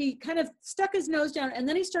he kind of stuck his nose down, and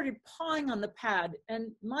then he started pawing on the pad.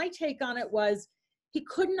 And my take on it was he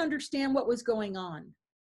couldn't understand what was going on.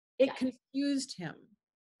 It confused him.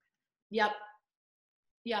 Yep.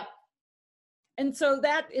 And so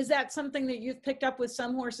is that something that you've picked up with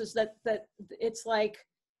some horses, that it's like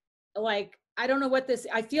I don't know what this,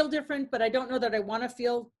 I feel different, but I don't know that I want to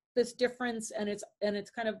feel this difference, and it's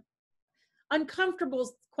kind of uncomfortable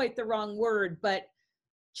is quite the wrong word, but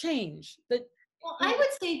change. Well, I would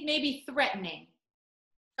say maybe threatening.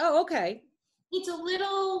 Oh, okay. It's a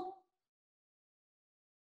little,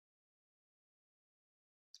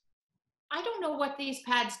 I don't know what these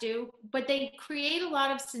pads do, but they create a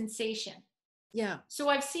lot of sensation. Yeah. So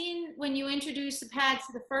I've seen when you introduce the pads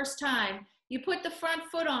the first time, you put the front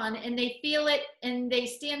foot on and they feel it and they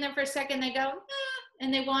stand there for a second, they go, ah,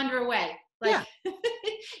 and they wander away. Like, Yeah.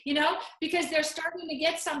 you know, because they're starting to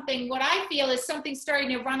get something. What I feel is something starting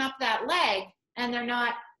to run up that leg and they're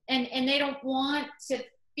not, and they don't want to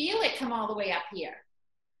feel it come all the way up here.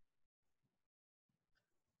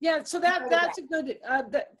 Yeah, so that's a good,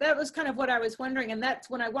 that was kind of what I was wondering. And that's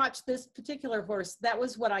when I watched this particular horse, that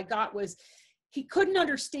was what I got, was he couldn't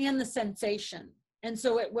understand the sensation. And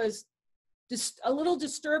so it was just a little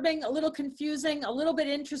disturbing, a little confusing, a little bit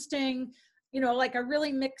interesting, you know, like a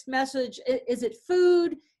really mixed message. Is it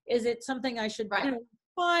food? Is it something I should, Right. you know,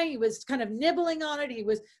 buy? He was kind of nibbling on it. He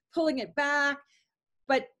was pulling it back.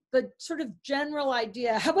 But the sort of general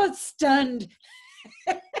idea, how about stunned?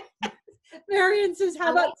 Marion says,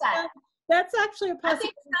 how about that? That's actually a possibility.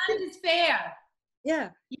 I think stunned is fair. Yeah.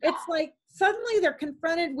 It's like suddenly they're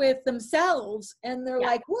confronted with themselves and they're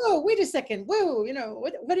like, whoa, wait a second. Whoa, you know,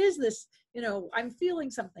 what is this? You know, I'm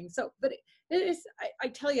feeling something. So, but it is, I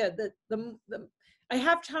tell you that I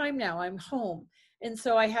have time now, I'm home. And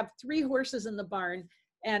so I have 3 horses in the barn.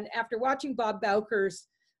 And after watching Bob Bowker's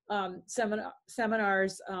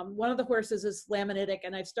seminars, one of the horses is laminitic,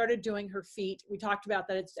 and I've started doing her feet. We talked about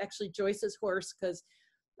that. It's actually Joyce's horse because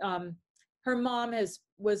her mom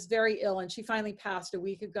was very ill and she finally passed a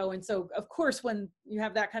week ago. And so of course, when you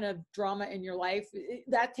have that kind of drama in your life,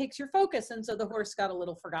 that takes your focus. And so the horse got a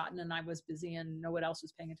little forgotten and I was busy and no one else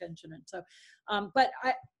was paying attention. And so, but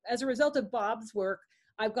as a result of Bob's work,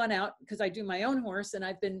 I've gone out because I do my own horse and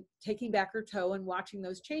I've been taking back her toe and watching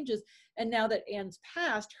those changes. And now that Anne's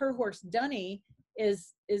passed, her horse Dunny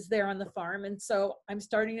is there on the farm. And so I'm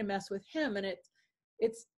starting to mess with him, and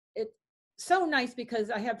it's so nice because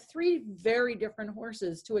I have 3 very different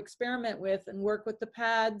horses to experiment with and work with the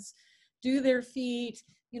pads, do their feet.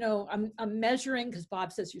 You know, I'm measuring, because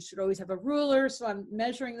Bob says you should always have a ruler. So I'm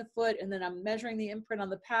measuring the foot and then I'm measuring the imprint on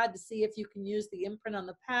the pad to see if you can use the imprint on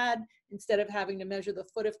the pad instead of having to measure the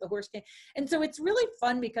foot if the horse can. And so it's really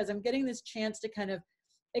fun because I'm getting this chance to kind of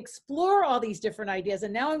explore all these different ideas.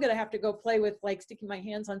 And now I'm going to have to go play with like sticking my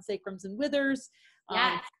hands on sacrums and withers,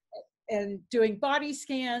 and doing body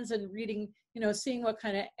scans and reading, you know, seeing what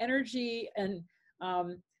kind of energy. And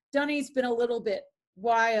Dunny's been a little bit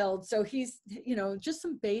wild, so he's, you know, just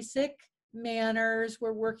some basic manners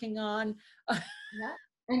we're working on.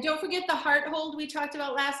 And don't forget the heart hold we talked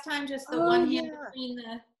about last time, just the one hand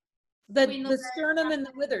between the sternum and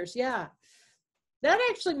the withers. Yeah, that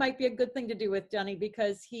actually might be a good thing to do with Dunny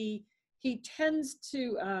because he tends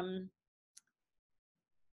to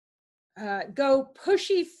go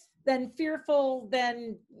pushy, then fearful,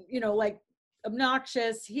 then, you know, like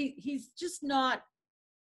obnoxious. He's just not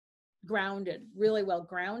grounded, really well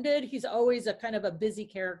grounded. He's always a kind of a busy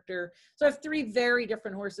character. So I have 3 very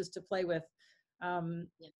different horses to play with.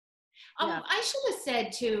 I should have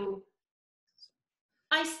said too,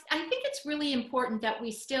 I think it's really important that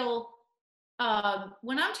we still,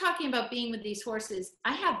 when I'm talking about being with these horses,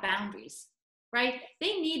 I have boundaries, right?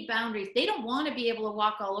 They need boundaries. They don't want to be able to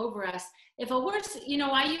walk all over us. If a horse, you know,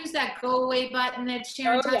 I use that go away button that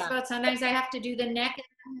Sharon talks about. Sometimes I have to do the neck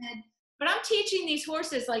and the head. But I'm teaching these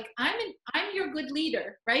horses, like, I'm your good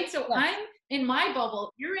leader, right? So I'm in my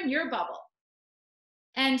bubble, you're in your bubble.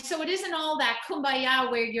 And so it isn't all that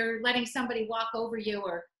kumbaya where you're letting somebody walk over you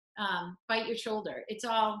or bite your shoulder. It's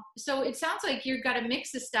all, so it sounds like you've got a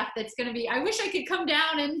mix of stuff that's going to be, I wish I could come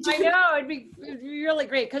down and do. I know, it'd be really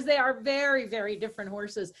great because they are very, very different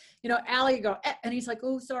horses. You know, Allie, you go, and he's like,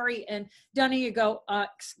 oh, sorry. And Dunny, you go,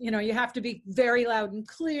 you know, you have to be very loud and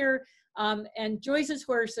clear. And Joyce's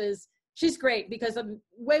horses, she's great because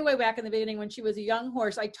way back in the beginning when she was a young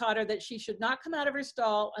horse, I taught her that she should not come out of her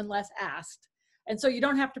stall unless asked. And so you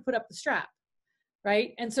don't have to put up the strap,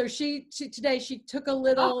 right? And so she today she took a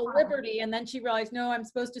little liberty, and then she realized, no, I'm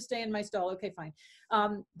supposed to stay in my stall. Okay, fine.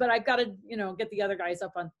 But I've got to, you know, get the other guys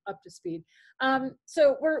up to speed.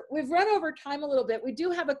 So we've run over time a little bit. We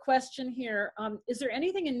do have a question here. Is there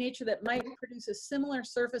anything in nature that might produce a similar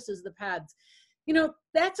surface as the pads? You know,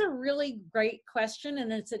 that's a really great question,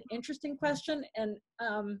 and it's an interesting question. And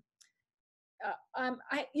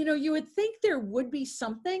you know, you would think there would be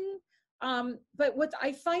something, but what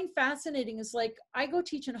I find fascinating is, like, I go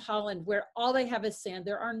teach in Holland where all they have is sand.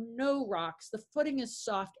 There are no rocks. The footing is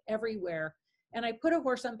soft everywhere. And I put a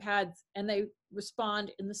horse on pads and they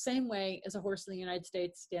respond in the same way as a horse in the United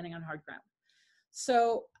States standing on hard ground.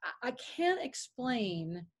 So I can't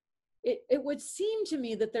explain. It would seem to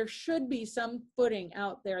me that there should be some footing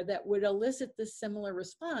out there that would elicit this similar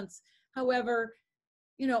response. However,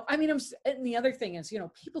 you know, I mean, and the other thing is, you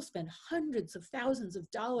know, people spend hundreds of thousands of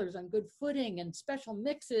dollars on good footing and special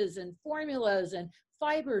mixes and formulas and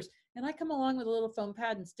fibers. And I come along with a little foam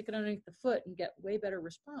pad and stick it underneath the foot and get way better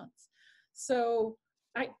response. So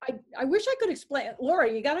I wish I could explain.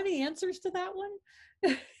 Laura, you got any answers to that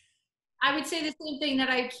one? I would say the same thing, that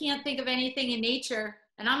I can't think of anything in nature,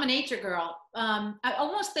 and I'm a nature girl. I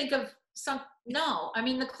almost think of no, I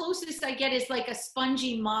mean, the closest I get is like a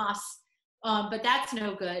spongy moss, but that's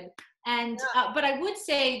no good. And, but I would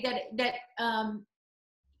say that,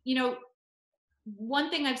 you know, one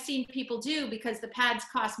thing I've seen people do, because the pads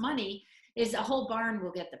cost money, is a whole barn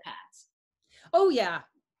will get the pads. Oh yeah.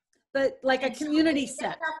 But like And a community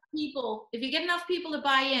set. If you get enough people to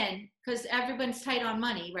buy in, because everyone's tight on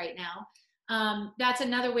money right now, that's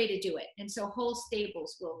another way to do it. And so whole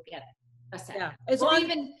stables will get a set. Yeah, as long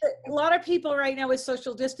even a lot of people right now with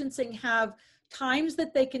social distancing have times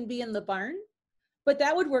that they can be in the barn, but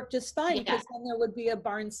that would work just fine, because then there would be a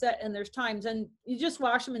barn set and there's times, and you just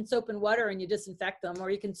wash them in soap and water and you disinfect them, or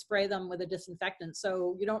you can spray them with a disinfectant,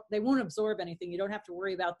 so they won't absorb anything. You don't have to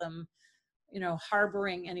worry about them, you know,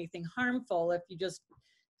 harboring anything harmful if you just,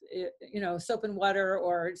 you know, soap and water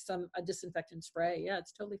or a disinfectant spray. Yeah,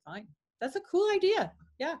 it's totally fine. That's a cool idea.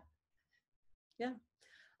 Yeah. Yeah.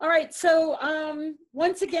 All right. So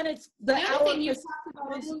once again, it's the other thing you hour talked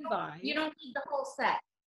about is you don't need the whole set.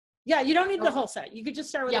 Yeah, you don't need the whole set. You could just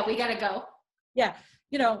start with. Yeah, we got to go. Yeah.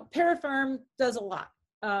 You know, Parafirm does a lot.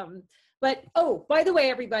 But, oh, by the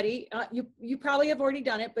way, everybody, you probably have already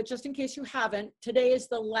done it, but just in case you haven't,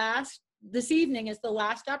 this evening is the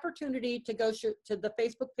last opportunity to go to the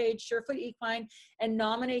Facebook page, Surefoot Equine, and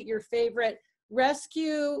nominate your favorite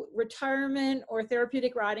rescue, retirement, or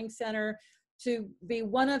therapeutic riding center to be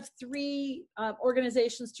one of 3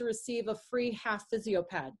 organizations to receive a free half physio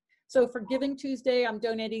pad. So for Giving Tuesday, I'm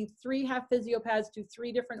donating 3 half physio pads to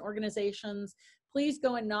 3 different organizations. Please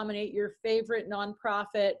go and nominate your favorite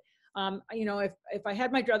nonprofit. You know, if I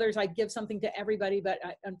had my druthers, I'd give something to everybody, but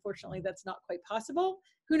unfortunately that's not quite possible.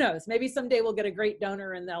 Who knows? Maybe someday we'll get a great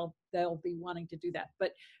donor and they'll be wanting to do that.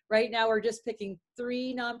 But right now we're just picking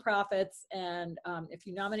 3 nonprofits, and if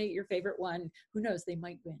you nominate your favorite one, who knows, they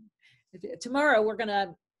might win. Tomorrow we're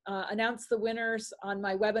gonna announce the winners on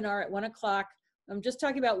my webinar at 1 o'clock. I'm just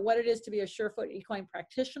talking about what it is to be a Surefoot equine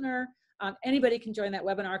practitioner. Anybody can join that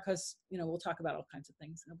webinar, because, you know, we'll talk about all kinds of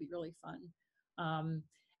things. It'll be really fun.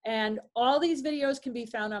 And all these videos can be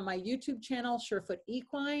found on my YouTube channel, Surefoot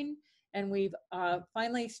Equine. And we've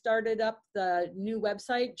finally started up the new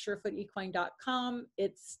website, surefootequine.com.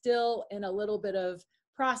 It's still in a little bit of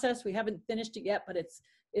process. We haven't finished it yet, but it's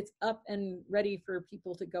up and ready for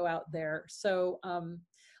people to go out there. So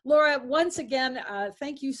Laura, once again,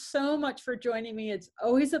 thank you so much for joining me. It's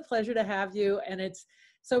always a pleasure to have you, and it's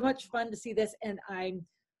so much fun to see this. And I'm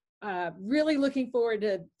really looking forward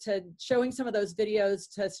to showing some of those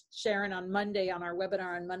videos to Sharon on Monday, on our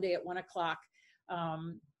webinar on Monday at 1 o'clock.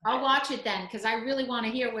 I'll watch it then, because I really want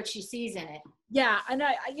to hear what she sees in it. Yeah, and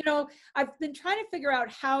you know, I've been trying to figure out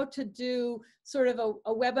how to do sort of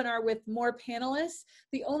a webinar with more panelists.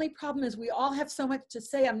 The only problem is we all have so much to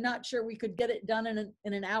say. I'm not sure we could get it done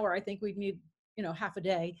in an hour. I think we'd need, you know, half a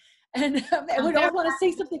day, and we'd all want to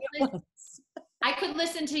say something at once. I could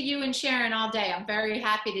listen to you and Sharon all day. I'm very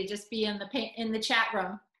happy to just be in the chat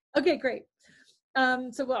room. Okay, great.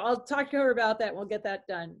 So I'll talk to her about that. We'll get that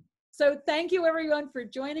done. So thank you everyone for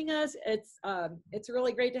joining us. It's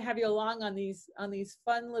really great to have you along on these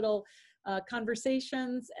fun little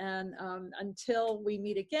conversations. And until we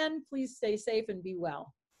meet again, please stay safe and be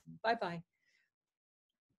well. Bye-bye.